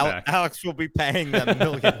solved. the Diamondbacks. Alex will be paying them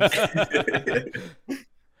millions.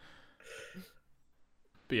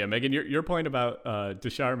 But yeah, Megan, your point about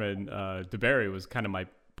Ducharme, DeBerry was kind of my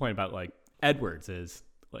point about like Edwards is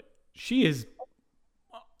like she is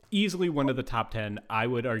easily one of the top 10. I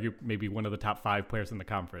would argue maybe one of the top 5 players in the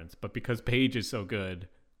conference. But because Paige is so good,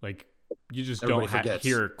 like you just don't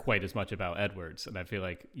hear quite as much about Edwards. And I feel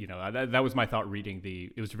like that was my thought reading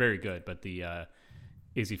it was very good, but the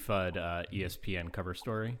Izzy Fudd ESPN cover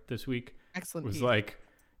story this week Excellent. was like,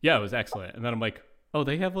 yeah, it was excellent. And then I'm like, oh,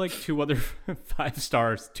 they have like 2 other 5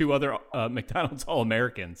 stars, 2 other McDonald's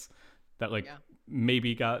All-Americans that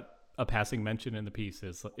maybe got a passing mention in the piece.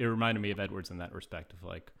 It reminded me of Edwards in that respect of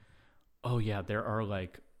like, oh yeah,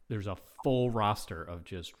 there's a full roster of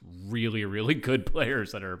just really, really good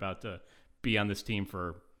players that are about to be on this team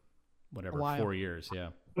for whatever, 4 years. Yeah.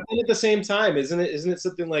 But then at the same time, isn't it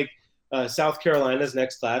something like South Carolina's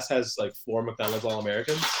next class has like 4 McDonald's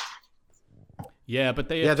All-Americans? Yeah, but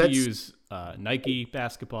they have to use Nike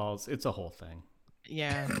basketballs. It's a whole thing.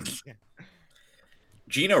 Yeah.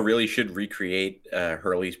 Gino really should recreate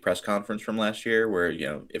Hurley's press conference from last year where,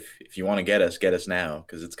 if you want to get us now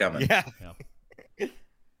because it's coming. Yeah.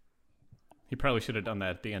 He probably should have done that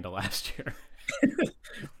at the end of last year.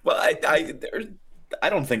 Well, I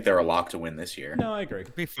don't think they're a lock to win this year. No, I agree.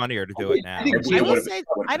 It'd be funnier to do it now. I will say,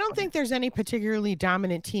 I don't think there's any particularly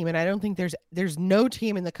dominant team, and I don't think there's no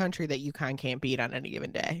team in the country that UConn can't beat on any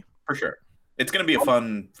given day. For sure. It's going to be a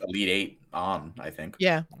fun Elite 8 on, I think.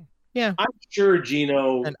 Yeah. Yeah. I'm sure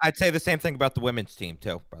Gino. And I'd say the same thing about the women's team,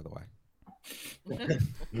 too, by the way.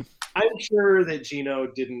 I'm sure that Gino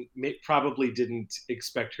probably didn't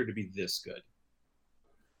expect her to be this good.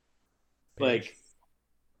 Paige.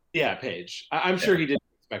 Paige. I'm sure he didn't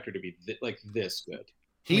expect her to be this good.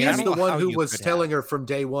 He is the one who was telling her from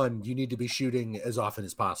day one, you need to be shooting as often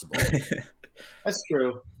as possible. That's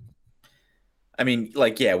true. I mean,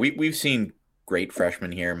 we've seen great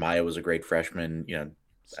freshmen here. Maya was a great freshman.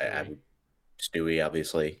 Stewie,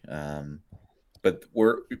 obviously. But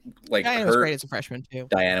we're like Diana was great as a freshman too.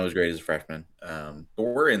 Diana was great as a freshman. But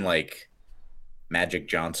we're in like Magic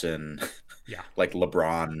Johnson, like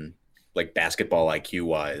LeBron, like basketball IQ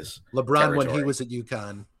wise. LeBron when he was at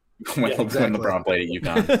UConn. When LeBron played at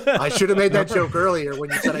UConn. I should have made that joke earlier when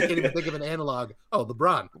you said I can't even think of an analog. Oh,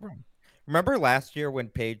 LeBron. Remember last year when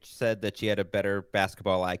Paige said that she had a better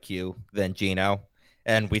basketball IQ than Gino?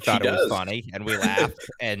 And we thought it was funny, and we laughed,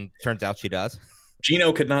 and turns out she does.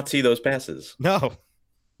 Gino could not see those passes. No.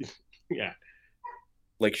 Yeah.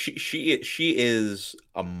 Like she is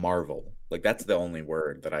a marvel. Like that's the only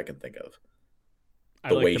word that I can think of.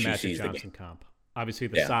 I like the Magic Johnson comp. Obviously,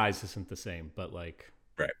 the size isn't the same, but like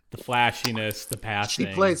the flashiness, the passing.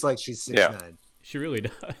 She plays like she's 6'9". She really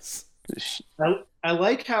does. I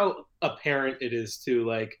like how apparent it is too.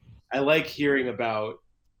 Like I like hearing about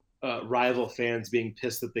rival fans being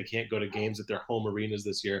pissed that they can't go to games at their home arenas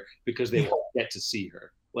this year because they won't get to see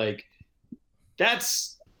her. Like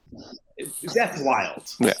that's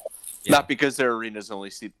wild. Yeah. Not because their arenas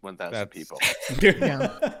only seat 1,000 people.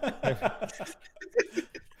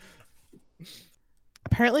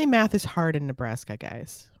 Apparently math is hard in Nebraska,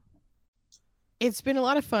 guys. It's been a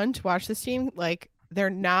lot of fun to watch this team. Like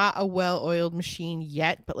they're not a well-oiled machine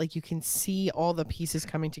yet, but like you can see all the pieces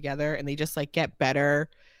coming together and they just like get better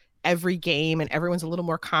every game, and everyone's a little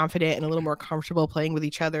more confident and a little more comfortable playing with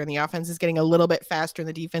each other, and the offense is getting a little bit faster and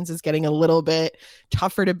the defense is getting a little bit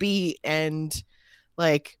tougher to beat, and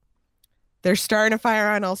like they're starting to fire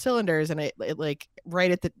on all cylinders, and it like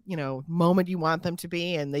right at the moment you want them to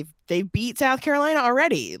be, and they beat South Carolina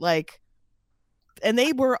already, like, and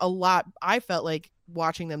they were I felt like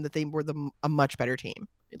watching them that they were a much better team.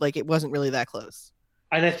 Like it wasn't really that close.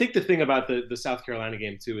 And I think the thing about the South Carolina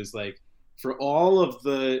game too is like, for all of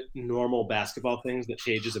the normal basketball things that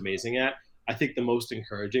Paige is amazing at, I think the most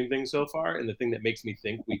encouraging thing so far, and the thing that makes me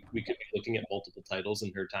think we could be looking at multiple titles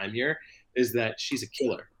in her time here, is that she's a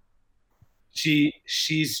killer.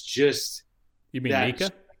 She's just. You mean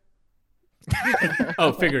Nika?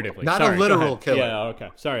 Oh, figuratively. Not Sorry, a literal killer. Yeah, okay.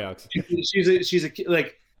 Sorry, Alex. She's a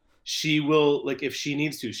like. She will, like, if she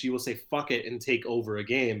needs to, she will say fuck it and take over a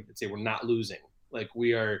game and say we're not losing. Like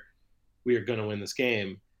we are going to win this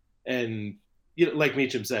game. And like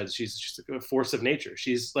Meacham says, she's just a force of nature.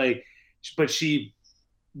 She's like, but she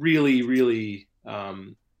really, really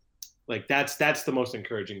like that's the most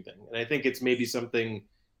encouraging thing. And I think it's maybe something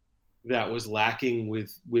that was lacking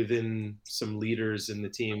within some leaders in the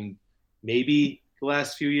team, maybe the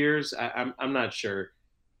last few years. I'm not sure.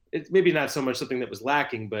 It's maybe not so much something that was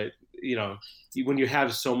lacking, but when you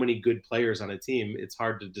have so many good players on a team, it's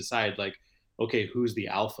hard to decide like, okay, who's the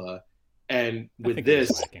alpha? And with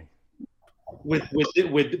this,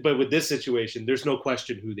 with this situation, there's no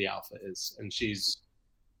question who the alpha is, and she's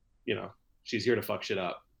here to fuck shit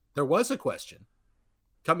up. There was a question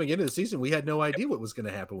coming into the season. We had no idea what was going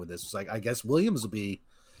to happen with this. It's like, I guess Williams will be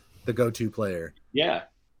the go-to player. Yeah,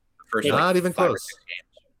 First, not even 5 or close. 6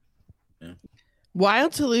 games. Yeah.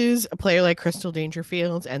 Wild to lose a player like Crystal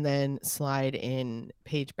Dangerfield and then slide in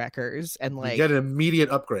Paige Beckers and You like get an immediate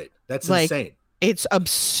upgrade. That's insane. It's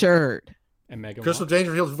absurd. And Megan Crystal Walker.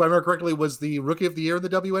 Dangerfield, if I remember correctly, was the rookie of the year in the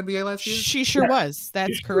WNBA last year. She sure was.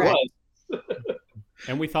 That's correct.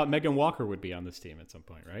 And we thought Megan Walker would be on this team at some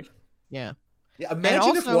point, right? Yeah. Yeah,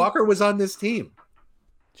 imagine if also- Walker was on this team.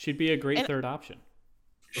 She'd be a great third option.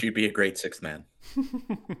 She'd be a great 6th man.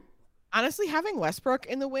 Honestly, having Westbrook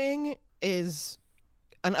in the wing is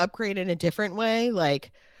an upgrade in a different way.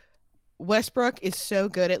 Like Westbrook is so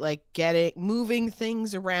good at like moving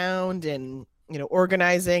things around and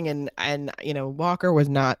organizing, and Walker was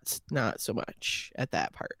not so much at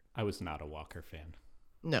that part. I was not a Walker fan.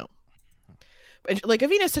 No. But like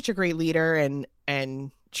Avina's such a great leader,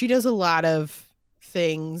 and she does a lot of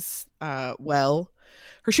things well.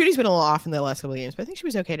 Her shooting's been a little off in the last couple of games, but I think she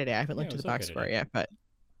was okay today. I haven't looked it at the was box okay score today. yet,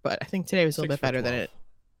 but I think today was a little 6 bit for better than 12. it.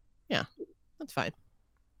 Yeah, that's fine.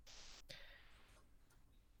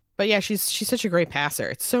 But yeah, she's such a great passer.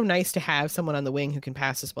 It's so nice to have someone on the wing who can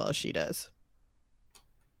pass as well as she does.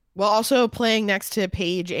 While also playing next to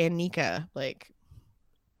Paige and Nika, like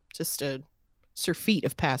just a surfeit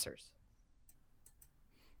of passers.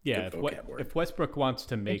 Yeah, Good vocab word. if Westbrook wants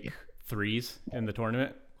to you. make threes in the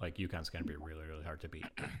tournament, like UConn's going to be really, really hard to beat.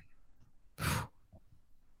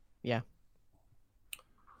 Yeah.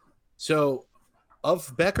 So,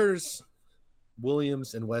 of Beckers,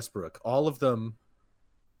 Williams, and Westbrook, all of them,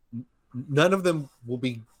 none of them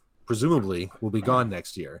presumably will be gone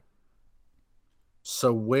next year.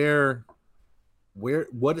 So what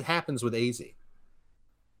happens with AZ?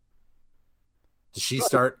 Does she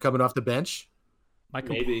start coming off the bench? My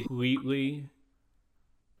Maybe. completely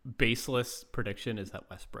baseless prediction is that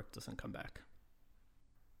Westbrook doesn't come back.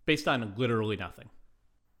 Based on literally nothing.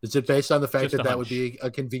 Is it based on the fact Just a that would hunch. be a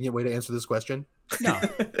convenient way to answer this question? No.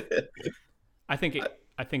 I think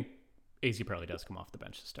AZ probably does come off the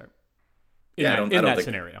bench to start. In Yeah, I that don't think-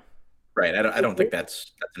 scenario. Right. I don't think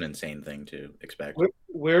that's an insane thing to expect.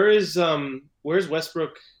 Where's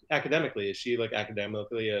Westbrook academically? Is she like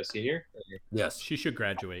academically a senior? Yes. She should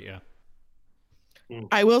graduate, yeah.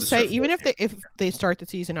 I will The say, surf even boat if they start the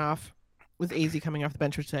season off with AZ coming off the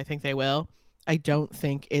bench, which I think they will, I don't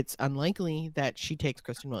think it's unlikely that she takes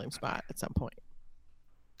Kristen Williams' spot at some point.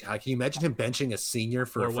 God, can you imagine him benching a senior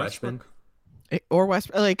for Or a freshman? Westbrook. Or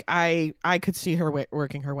West, like I could see her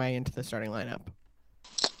working her way into the starting lineup.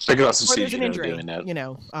 I could also Or see there's an Gino injury. doing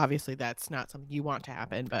that. Obviously that's not something you want to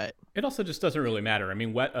happen, but It also just doesn't really matter. I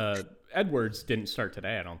mean, Edwards didn't start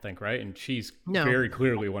today, I don't think, right? And she's No. very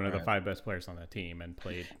clearly one of the 5 best players on that team and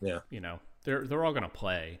played. Yeah. They're all going to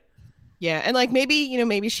play. yeah, and like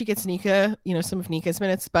maybe she gets Nika, some of Nika's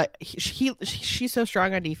minutes, but she's so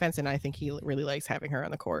strong on defense, and I think he really likes having her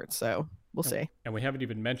on the court. So we'll see. And we haven't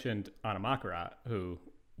even mentioned Anna Makarat, who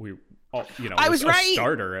we all, I was a right.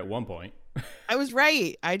 starter at one point. I was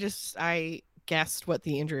right. I guessed what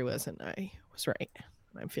the injury was, and I was right.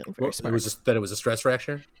 I'm feeling very Well, smart. it was a stress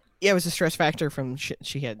fracture. Yeah, it was a stress fracture from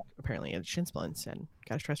she had apparently had shin splints and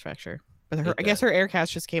got a stress fracture. But I Hate guess her air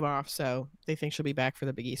cast just came off, so they think she'll be back for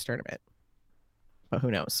the Big East tournament. But who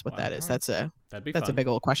knows what that is? Wow. That's a That'd be a fun. big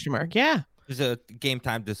old question mark. Yeah. It's a game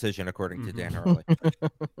time decision, according to Dan Mhm.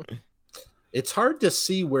 Hurley. It's hard to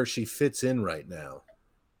see where she fits in right now.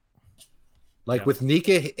 Like Yeah. with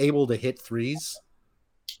Nika able to hit threes,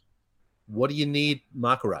 what do you need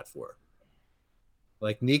Makarat for?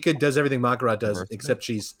 Like Nika does everything Makarat does, Reverse except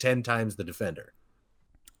she's 10 times the defender.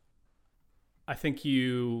 I think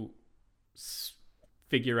you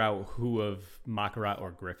figure out who of Makarat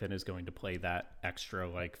or Griffin is going to play that extra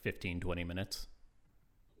like 15-20 minutes.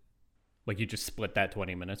 Like you just split that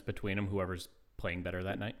 20 minutes between them, whoever's playing better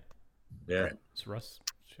that night. Yeah. Is Russ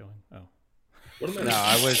showing? Oh. No,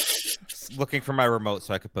 I was looking for my remote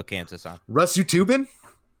so I could put Kansas on. Russ, you tubing?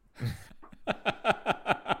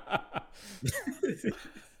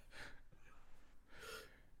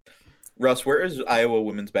 Russ, where is Iowa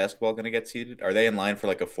women's basketball going to get seeded? Are they in line for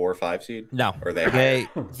like a 4 or 5 seed? No, Or are they?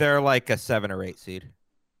 they're like a 7 or 8 seed.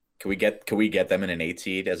 Can we get them in an 8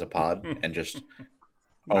 seed as a pod and just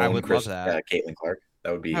I own would Chris, love that. Caitlin Clark?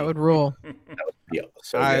 That would That would rule. be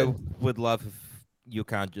so I good. would love if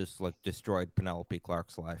UConn just like destroyed Penelope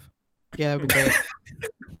Clark's life. Yeah, that'd be great.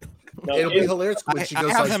 No, It'll be hilarious when she I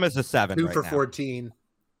goes have like them as a 7 2 right for now. 14.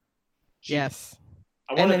 Yes.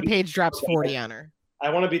 I And want then to Paige drops 40 on her. I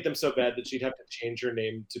want to beat them so bad that she'd have to change her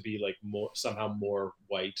name to be like somehow more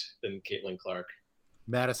white than Caitlin Clark.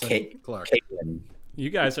 Madison Clark. Caitlin. You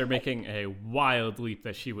guys are making a wild leap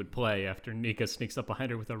that she would play after Nika sneaks up behind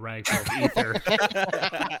her with a rag full of ether.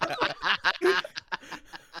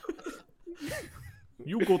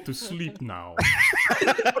 You go to sleep now.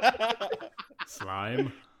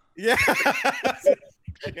 Slime. Yeah.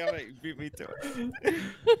 Beat me to it.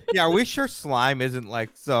 Yeah, are we sure slime isn't like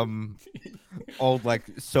some old like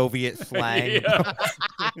Soviet slang? Yeah.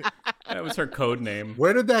 That was her code name.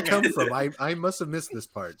 Where did that come from? I must have missed this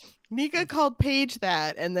part. Nika called Paige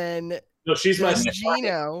that, and then No, she's my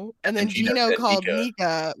Gino, and then And Gino Gino said called Nika.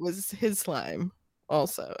 Nika was his slime.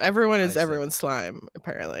 Also, everyone is I see. everyone's slime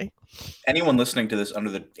apparently. Anyone listening to this under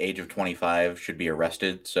the age of 25 should be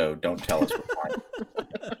arrested, so don't tell us we're fine.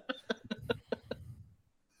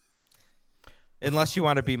 Unless you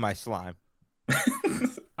want to be my slime.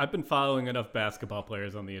 I've been following enough basketball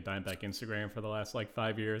players on the Dimeback Instagram for the last like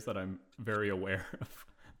 5 years that I'm very aware of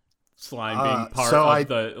slime being part so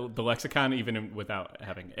of the lexicon, even without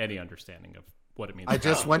having any understanding of what it means. I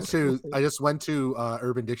just went to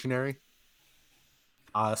Urban Dictionary.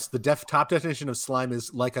 The top definition of slime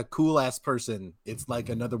is like a cool ass person. It's like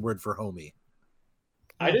another word for homie.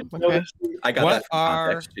 I didn't know that. I got What that from are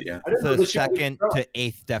context. Yeah. I didn't know The that she was second drunk. to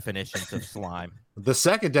 8th definitions of slime. The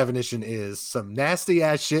second definition is some nasty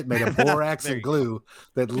ass shit made of borax There and you go. glue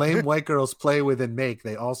that lame white girls play with and make.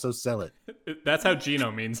 They also sell it. That's how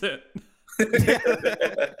Gino means it. I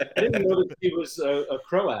didn't know that she was a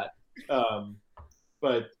Croat.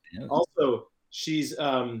 But Yeah. also, she's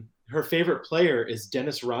her favorite player is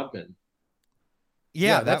Dennis Rodman.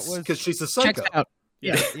 Yeah, that that's was because she's a Checks psycho. out.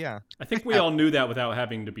 yeah. I think we all knew that without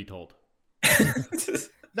having to be told.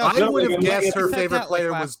 No, I would have like, guessed her said favorite that, like,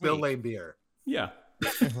 player was last Bill week. Laimbeer. Yeah.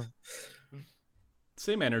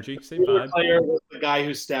 Same energy, same Favorite vibe. player was the guy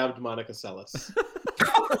who stabbed Monica Seles.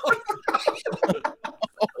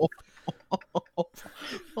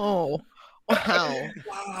 Oh, wow. Wow.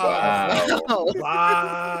 Wow.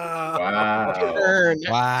 Wow. Wow. Turn.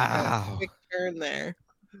 Wow. Quick turn there.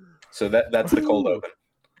 So that's the cold open.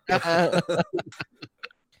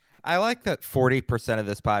 I like that 40% of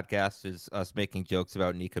this podcast is us making jokes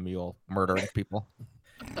about Nika Mule murdering people.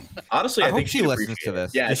 Honestly, I I, hope think she she'd listens to appreciate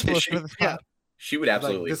this. it. Yeah, Does she listen to this yeah, she would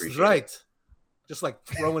absolutely Like, this is appreciate it. right. Just like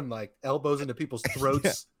throwing like elbows into people's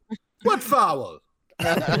throats. What foul?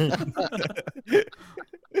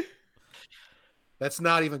 That's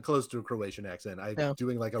not even close to a Croatian accent. I'm No.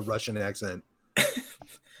 doing like a Russian accent.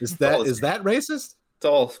 Is Well, that racist? It's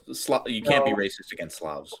all you can't be racist against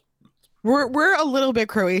Slavs. We're a little bit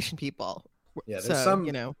Croatian people. Yeah, there's So, some.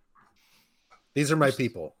 you know, These are my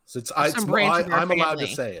people, so some branch of our I'm allowed to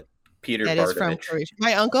family. say it. Peter that is from Bardovich. Croatia.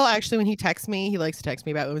 My uncle actually, when he texts me, he likes to text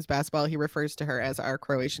me about women's basketball. He refers to her as our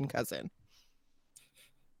Croatian cousin.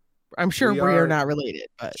 I'm sure We we are are- not related,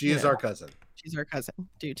 but She you is know, our cousin. she's our cousin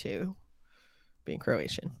due to being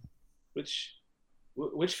Croatian. Which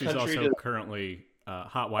She's country also does currently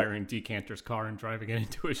hot wiring Decanter's car and driving it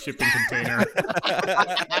into a shipping container.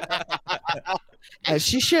 As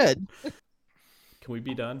she should. Can we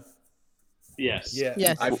be done? Yes. Yeah.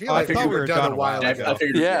 Yes. I feel I like figured we were done a while I ago.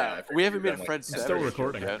 figured, Yeah, I figured we haven't we made were a Fred I'm still Savage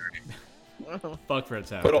recording. joke yet. Fuck Fred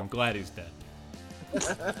Savage. I'm glad he's dead.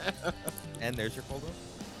 And there's your cold open.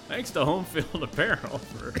 Thanks to Home Field Apparel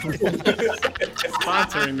for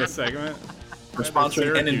sponsoring this segment. For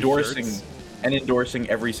sponsoring and Syracuse endorsing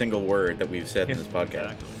every single word that we've said in this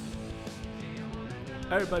podcast. Exactly.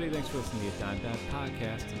 Everybody, thanks for listening to the Dime Bad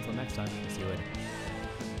Podcast. Until next time, see you later.